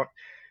put out,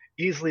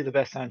 easily the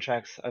best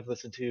soundtracks I've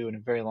listened to in a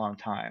very long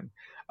time.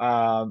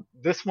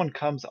 This one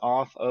comes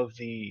off of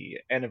the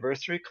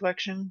Anniversary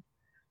Collection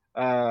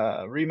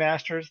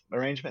remasters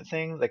arrangement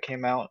thing that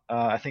came out,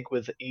 I think,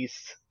 with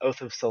East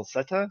Oath of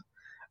Solseta.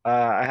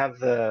 I have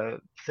the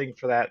thing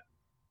for that.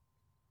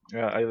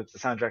 It's the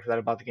soundtrack for that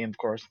about the game, of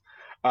course.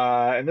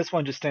 And this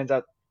one just stands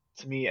out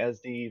to me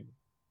as the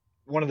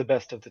one of the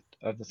best of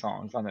the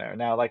songs on there.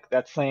 Now, like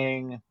that's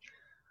saying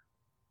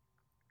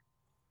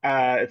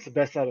it's the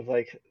best out of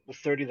like the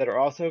 30 that are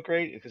also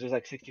great because there's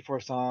like 64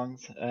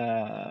 songs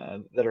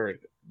that are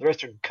the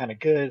rest are kind of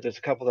good. There's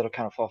a couple that'll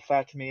kind of fall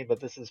flat to me,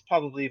 but this is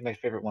probably my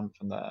favorite one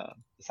from the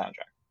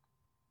soundtrack.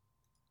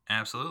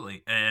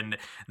 Absolutely, and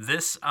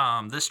this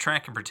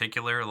track in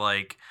particular,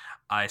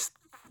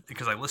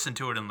 because I listened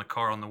to it in the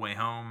car on the way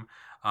home,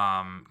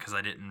 because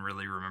I didn't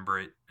really remember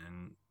it,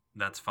 and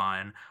that's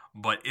fine.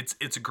 But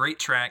it's a great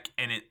track,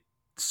 and it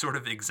sort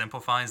of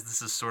exemplifies.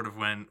 This is sort of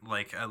when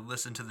like I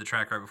listened to the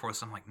track right before,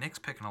 so I'm like, Nick's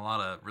picking a lot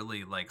of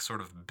really like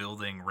sort of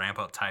building ramp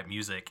up type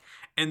music,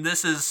 and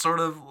this is sort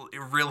of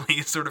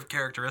really sort of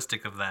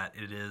characteristic of that.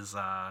 It is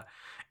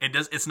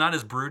it's not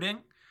as brooding.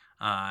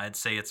 I'd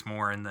say it's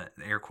more in the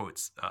air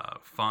quotes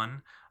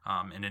fun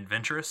and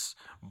adventurous,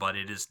 but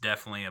it is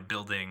definitely a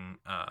building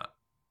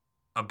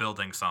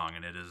song,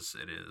 and it's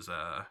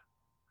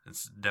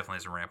definitely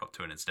has a ramp up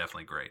to it. And it's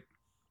definitely great.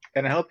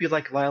 And I hope you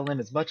like violin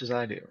as much as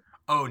I do.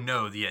 Oh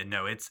no, yeah,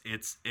 no, it's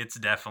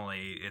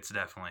definitely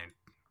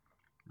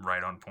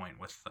right on point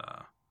with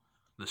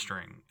the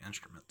string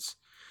instruments.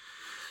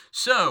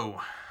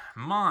 So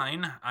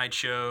mine, I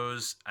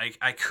chose.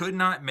 I could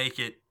not make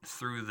it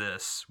through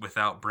this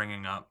without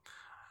bringing up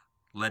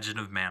Legend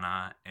of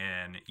Mana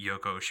and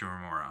Yoko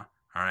Shimomura.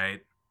 All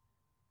right,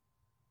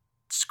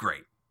 it's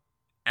great.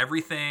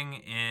 Everything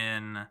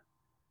in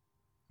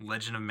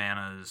Legend of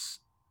Mana's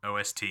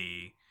OST,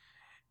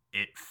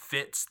 it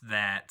fits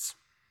that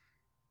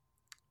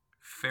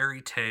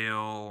fairy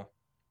tale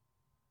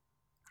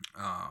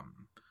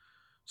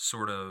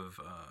sort of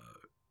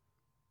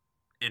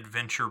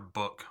adventure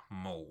book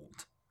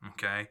mold.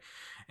 Okay,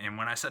 and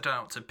when I set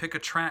out to pick a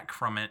track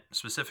from it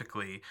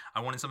specifically,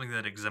 I wanted something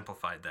that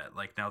exemplified that.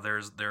 Like now, there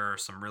are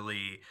some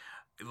really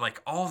like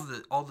all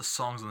the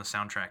songs on the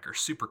soundtrack are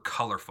super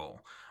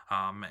colorful.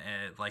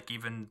 Like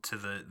even to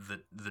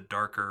the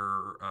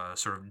darker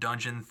sort of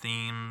dungeon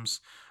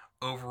themes,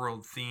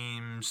 overworld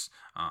themes,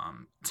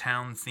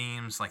 town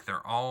themes, like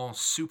they're all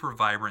super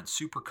vibrant,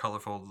 super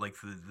colorful. Like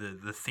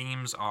the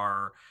themes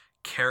are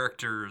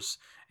characters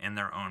in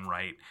their own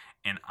right,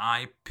 and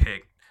I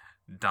picked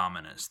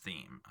Domina's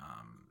theme,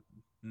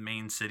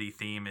 main city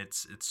theme.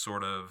 It's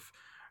sort of,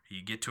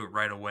 you get to it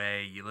right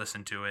away, you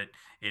listen to it.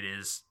 It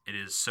is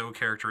so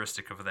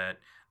characteristic of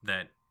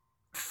that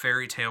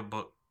fairy tale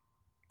book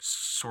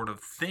sort of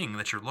thing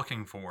that you're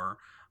looking for.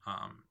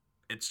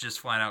 It's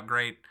just flat out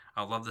great.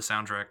 I love the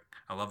soundtrack.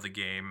 I love the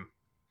game.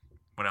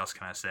 What else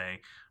can I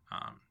say?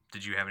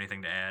 Did you have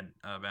anything to add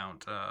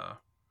about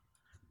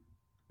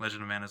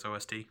Legend of Mana's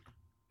OST?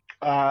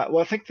 Well,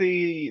 I think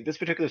this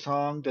particular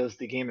song does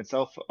the game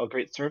itself a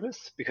great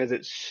service because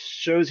it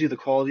shows you the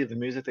quality of the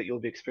music that you'll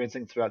be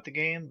experiencing throughout the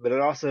game, but it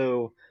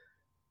also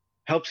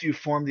helps you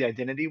form the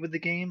identity with the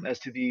game as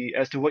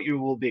to what you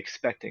will be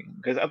expecting.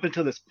 Because up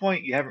until this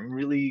point, you haven't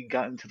really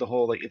gotten to the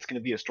whole like it's going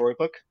to be a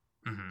storybook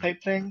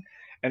type thing,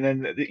 and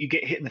then you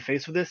get hit in the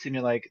face with this, and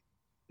you're like,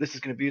 this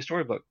is going to be a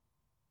storybook.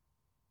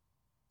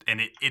 and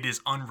it is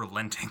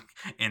unrelenting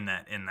in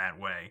that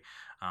way.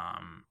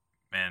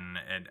 And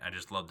I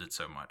just loved it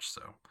so much.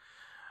 So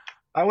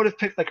I would have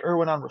picked like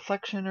Irwin on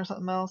Reflection or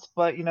something else,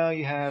 but you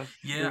have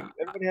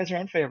everybody has their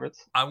own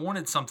favorites. I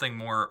wanted something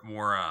more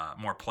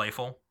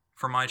playful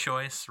for my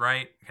choice,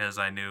 right? Because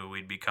I knew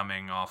we'd be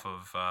coming off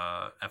of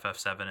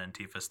FF7 and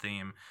Tifa's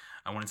theme.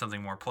 I wanted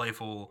something more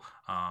playful,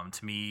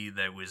 to me,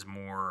 that was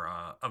more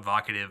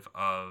evocative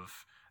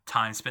of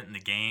time spent in the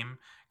game.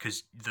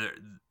 Because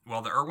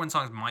while the Irwin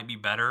songs might be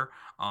better,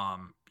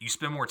 you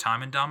spend more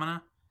time in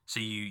Domina, so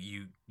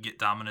you get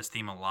Domina's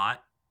theme a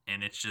lot,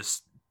 and it's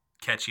just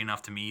catchy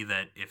enough to me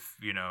that if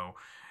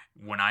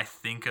when I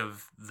think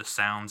of the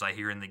sounds I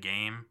hear in the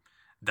game,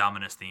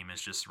 Domina's theme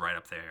is just right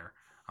up there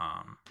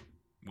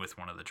with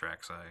one of the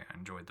tracks I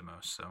enjoyed the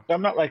most. So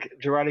I'm not like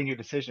deriding your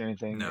decision or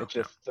anything. No, it's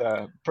just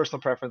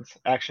personal preference,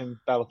 action,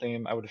 battle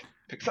theme. I would have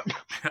picked something.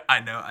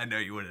 I know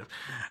you would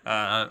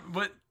have,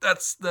 but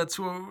that's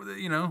what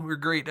we're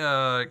great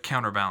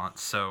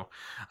counterbalance. So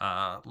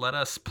let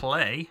us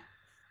play.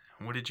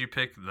 What did you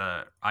pick?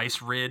 The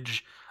Ice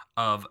Ridge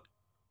of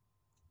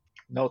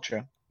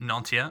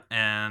Nultia,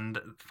 and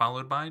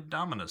followed by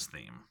Domina's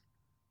theme.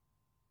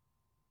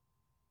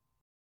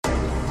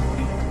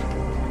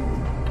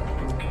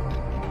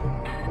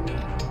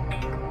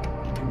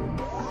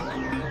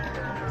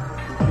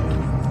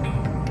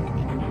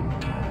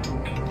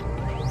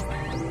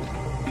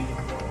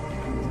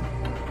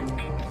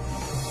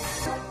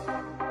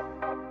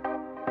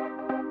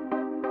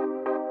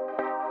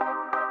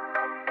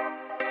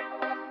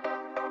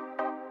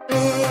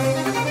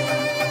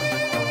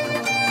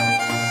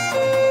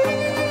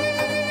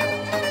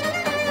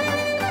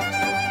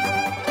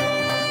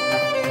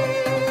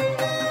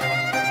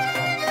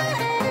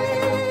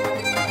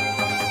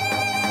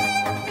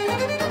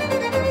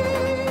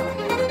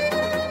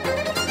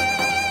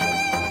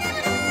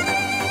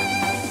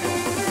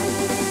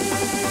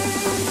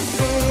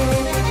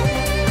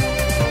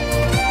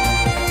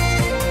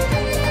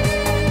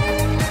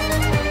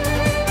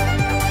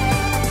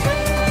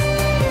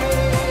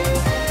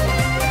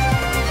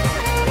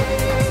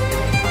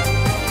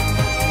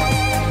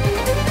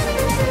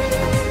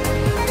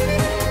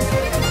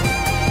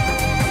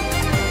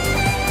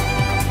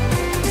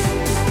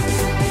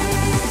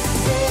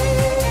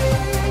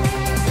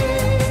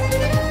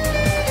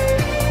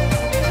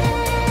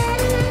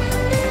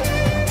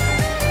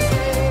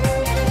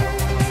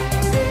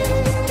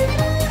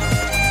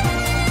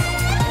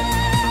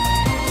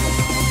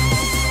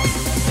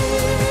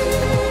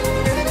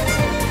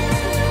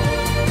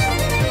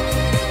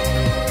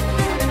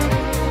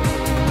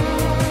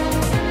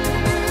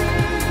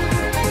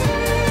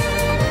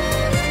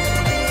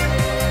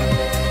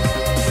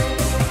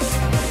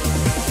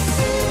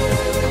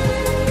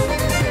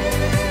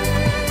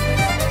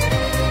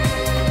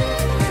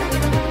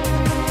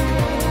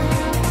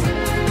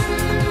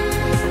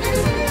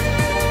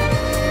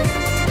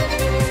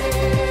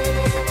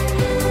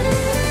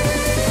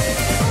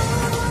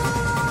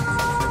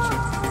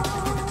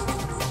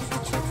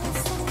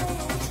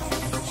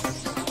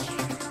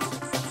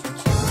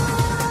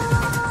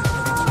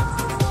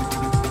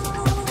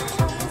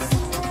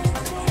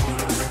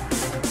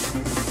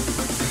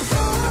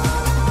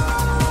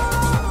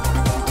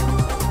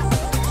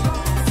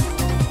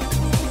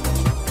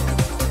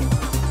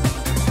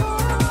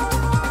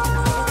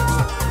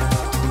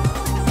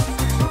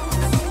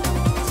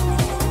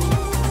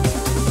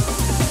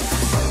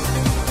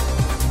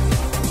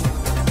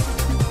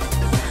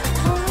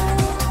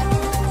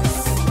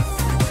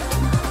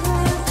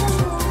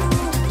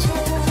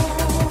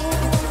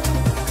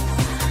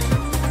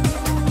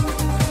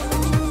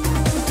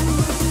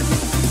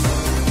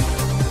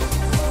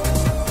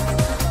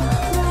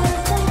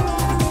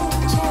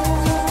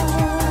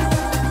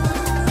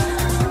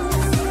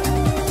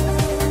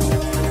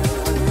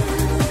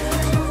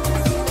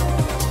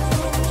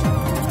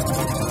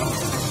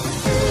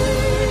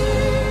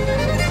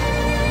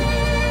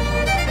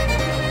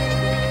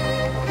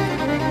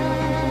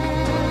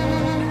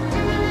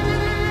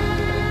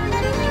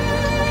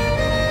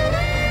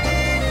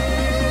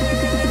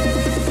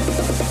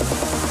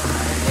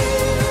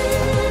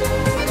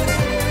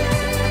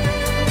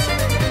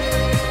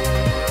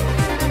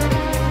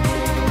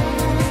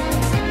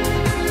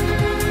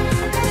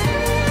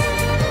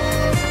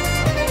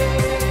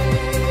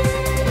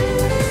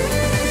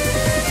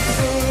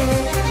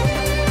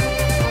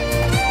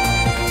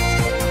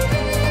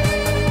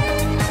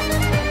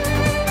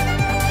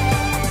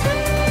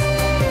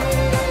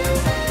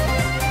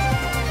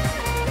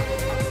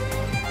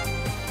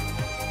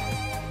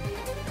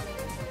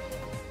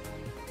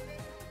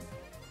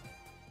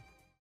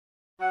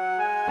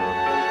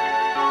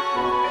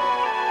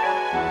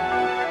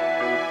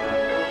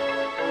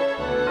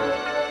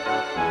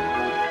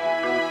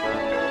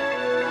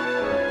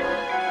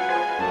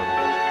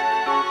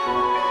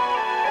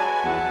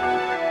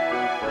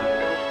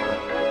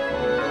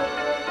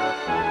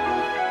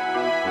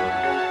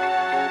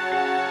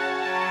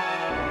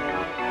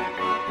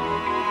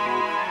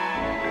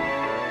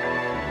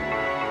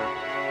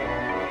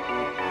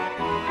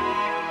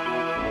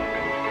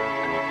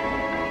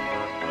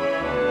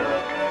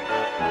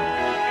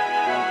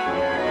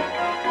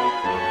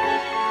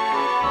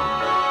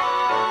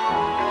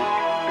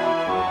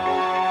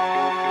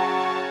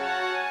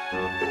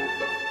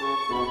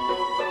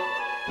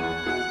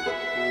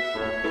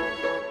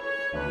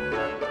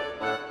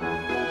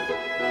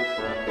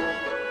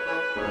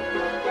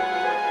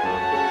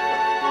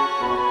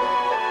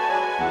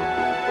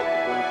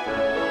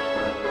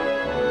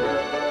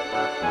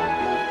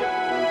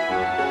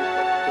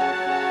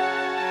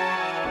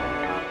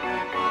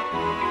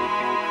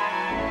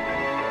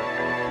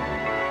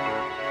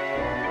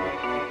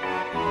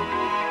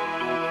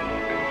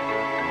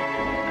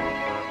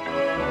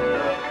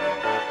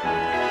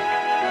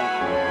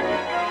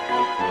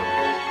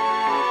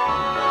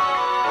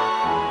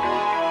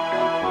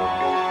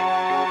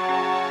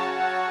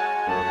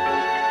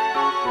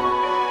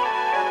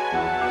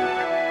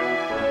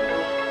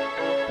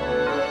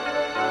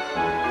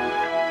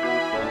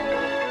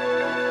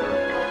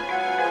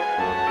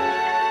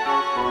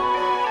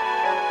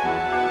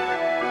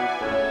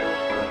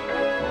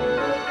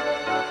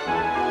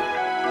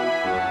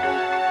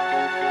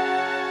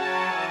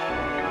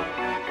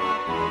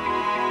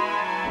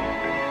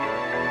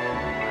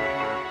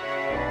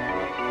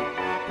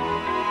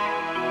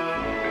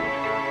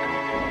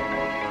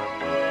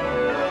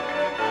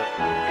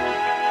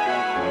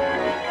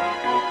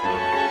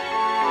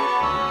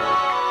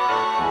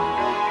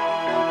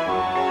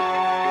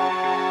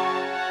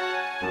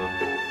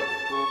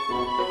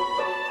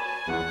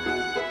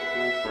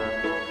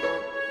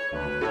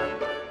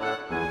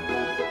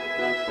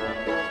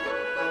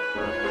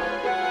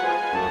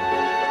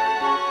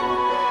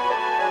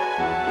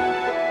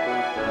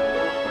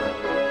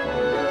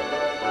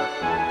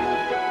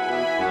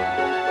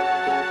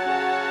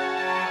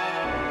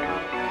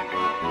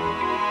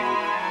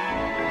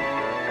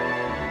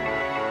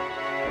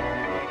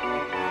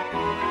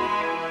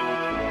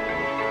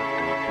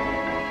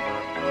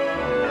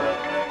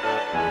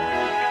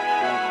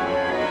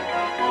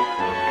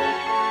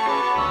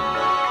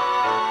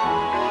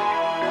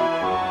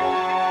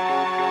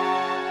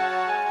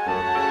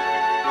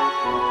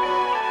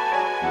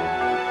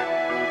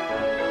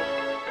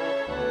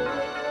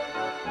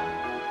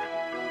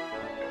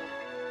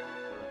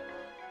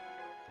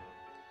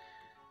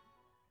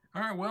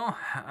 right, well,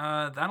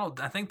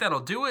 I think that'll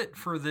do it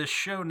for this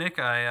show, Nick.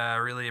 I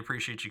really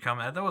appreciate you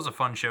coming. That was a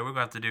fun show. We're going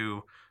to have to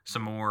do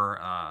some more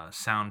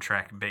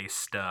soundtrack-based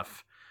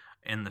stuff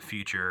in the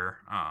future.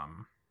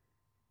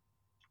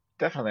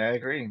 Definitely, I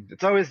agree.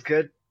 It's always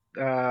good.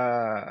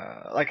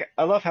 Like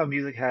I love how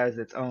music has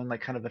its own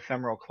like kind of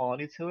ephemeral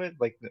quality to it.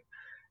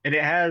 And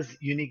it has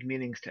unique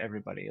meanings to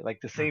everybody.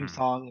 Like the same Mhm.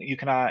 song, you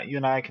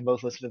and I can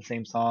both listen to the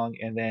same song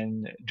and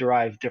then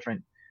derive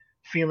different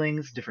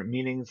feelings, different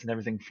meanings, and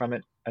everything from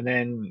it, and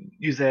then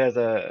use it as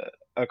a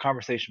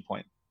conversation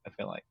point. I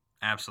feel like.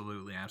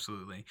 Absolutely,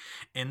 absolutely.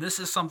 And this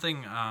is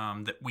something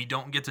that we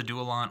don't get to do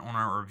a lot on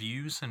our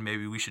reviews, and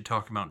maybe we should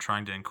talk about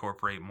trying to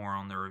incorporate more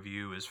on the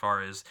review as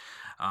far as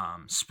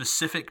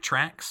specific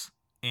tracks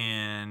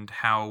and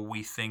how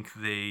we think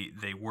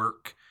they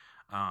work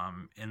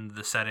in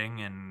the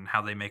setting and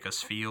how they make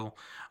us feel.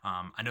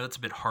 I know it's a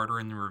bit harder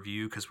in the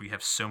review because we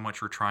have so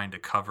much we're trying to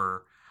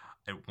cover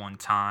at one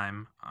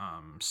time.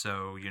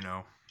 So,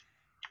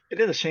 It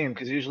is a shame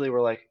because usually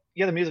we're like,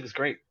 yeah, the music is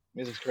great.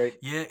 Music's great.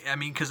 Yeah, I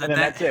mean, because And at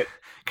then that, that's it.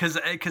 because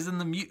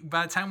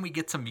by the time we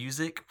get to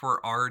music,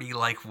 we're already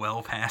like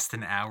well past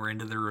an hour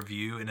into the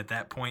review, and at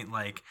that point,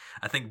 like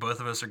I think both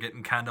of us are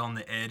getting kind of on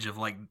the edge of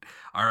like,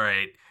 all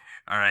right,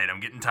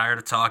 I'm getting tired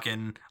of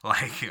talking.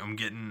 Like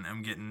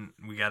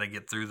we got to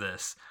get through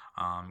this,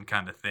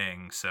 kind of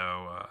thing.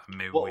 So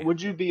maybe Well, we.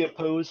 would you be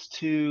opposed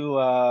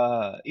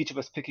to each of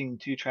us picking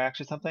two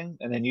tracks or something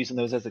and then using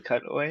those as the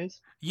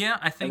cutaways? Yeah,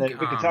 I And think then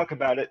we can talk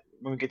about it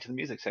when we get to the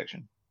music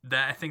section.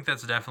 I think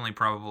that's definitely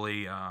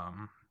probably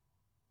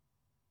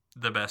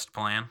the best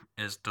plan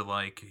is to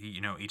like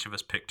each of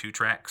us pick two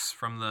tracks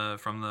from the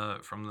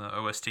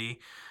OST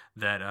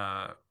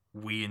that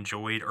we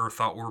enjoyed or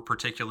thought were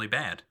particularly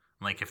bad.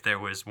 Like if there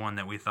was one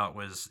that we thought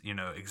was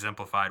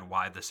exemplified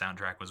why the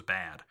soundtrack was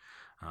bad,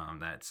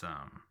 that's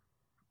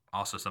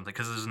also something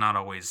because there's not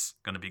always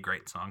going to be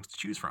great songs to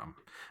choose from.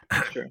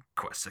 Sure.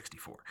 Quest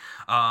 64.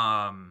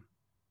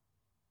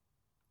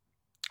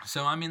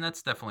 So I mean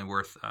that's definitely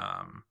worth.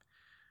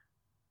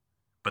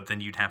 But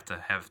then you'd have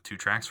to have two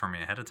tracks for me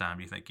ahead of time.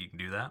 Do you think you can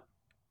do that?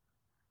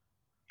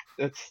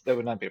 That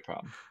would not be a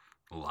problem.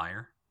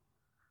 Liar.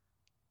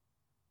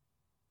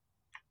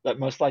 That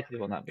most likely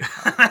will not be a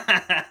problem.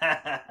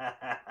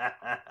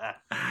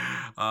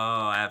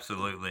 Oh,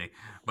 absolutely.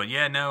 But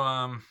yeah,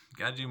 no,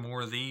 gotta do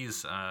more of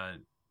these.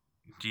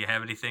 Do you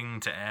have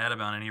anything to add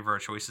about any of our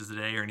choices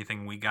today or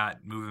anything we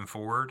got moving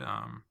forward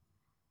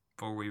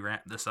before we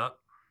wrap this up?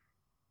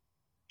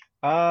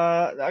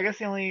 I guess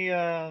the only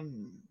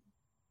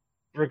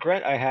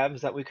regret I have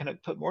is that we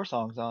couldn't put more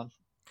songs on.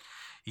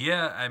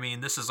 Yeah, I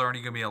mean, this is already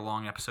going to be a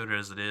long episode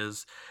as it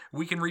is.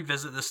 We can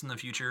revisit this in the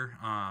future.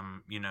 I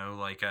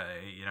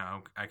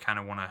kind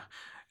of want to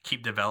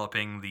keep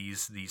developing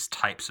these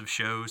types of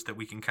shows that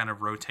we can kind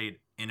of rotate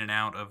in and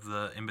out of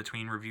the in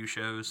between review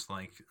shows,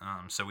 like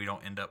so we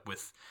don't end up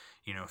with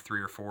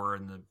 3 or 4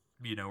 in the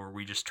where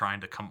we just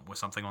trying to come up with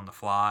something on the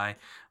fly.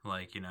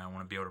 Like I want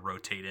to be able to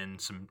rotate in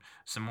some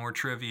more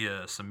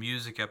trivia, some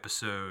music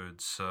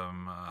episodes,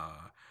 some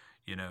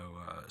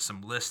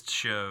list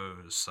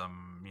shows,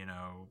 some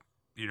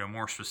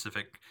more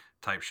specific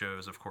type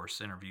shows, of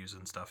course, interviews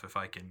and stuff. If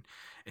I can,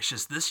 it's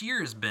just this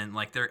year has been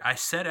like there. I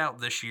set out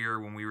this year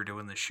when we were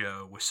doing the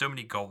show with so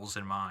many goals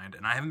in mind,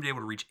 and I haven't been able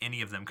to reach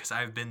any of them because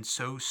I've been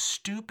so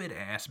stupid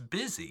ass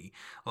busy.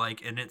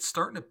 Like, and it's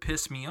starting to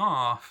piss me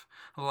off,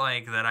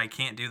 like that I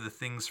can't do the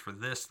things for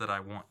this that I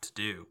want to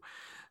do.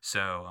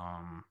 So,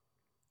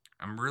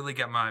 I'm really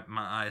got my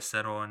eyes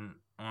set on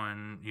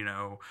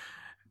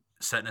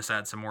setting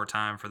aside some more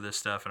time for this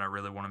stuff, and I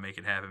really want to make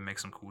it happen, make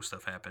some cool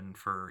stuff happen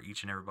for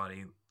each and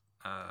everybody.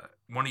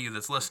 One of you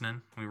that's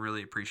listening, we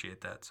really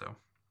appreciate that. So,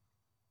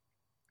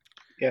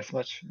 Yes,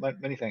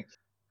 many thanks.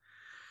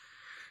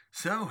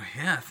 so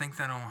yeah, I think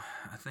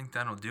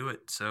that'll do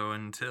it. So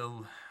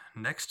until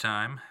next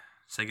time,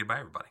 say goodbye,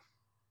 everybody.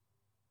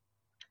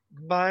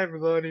 Bye,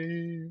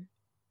 everybody.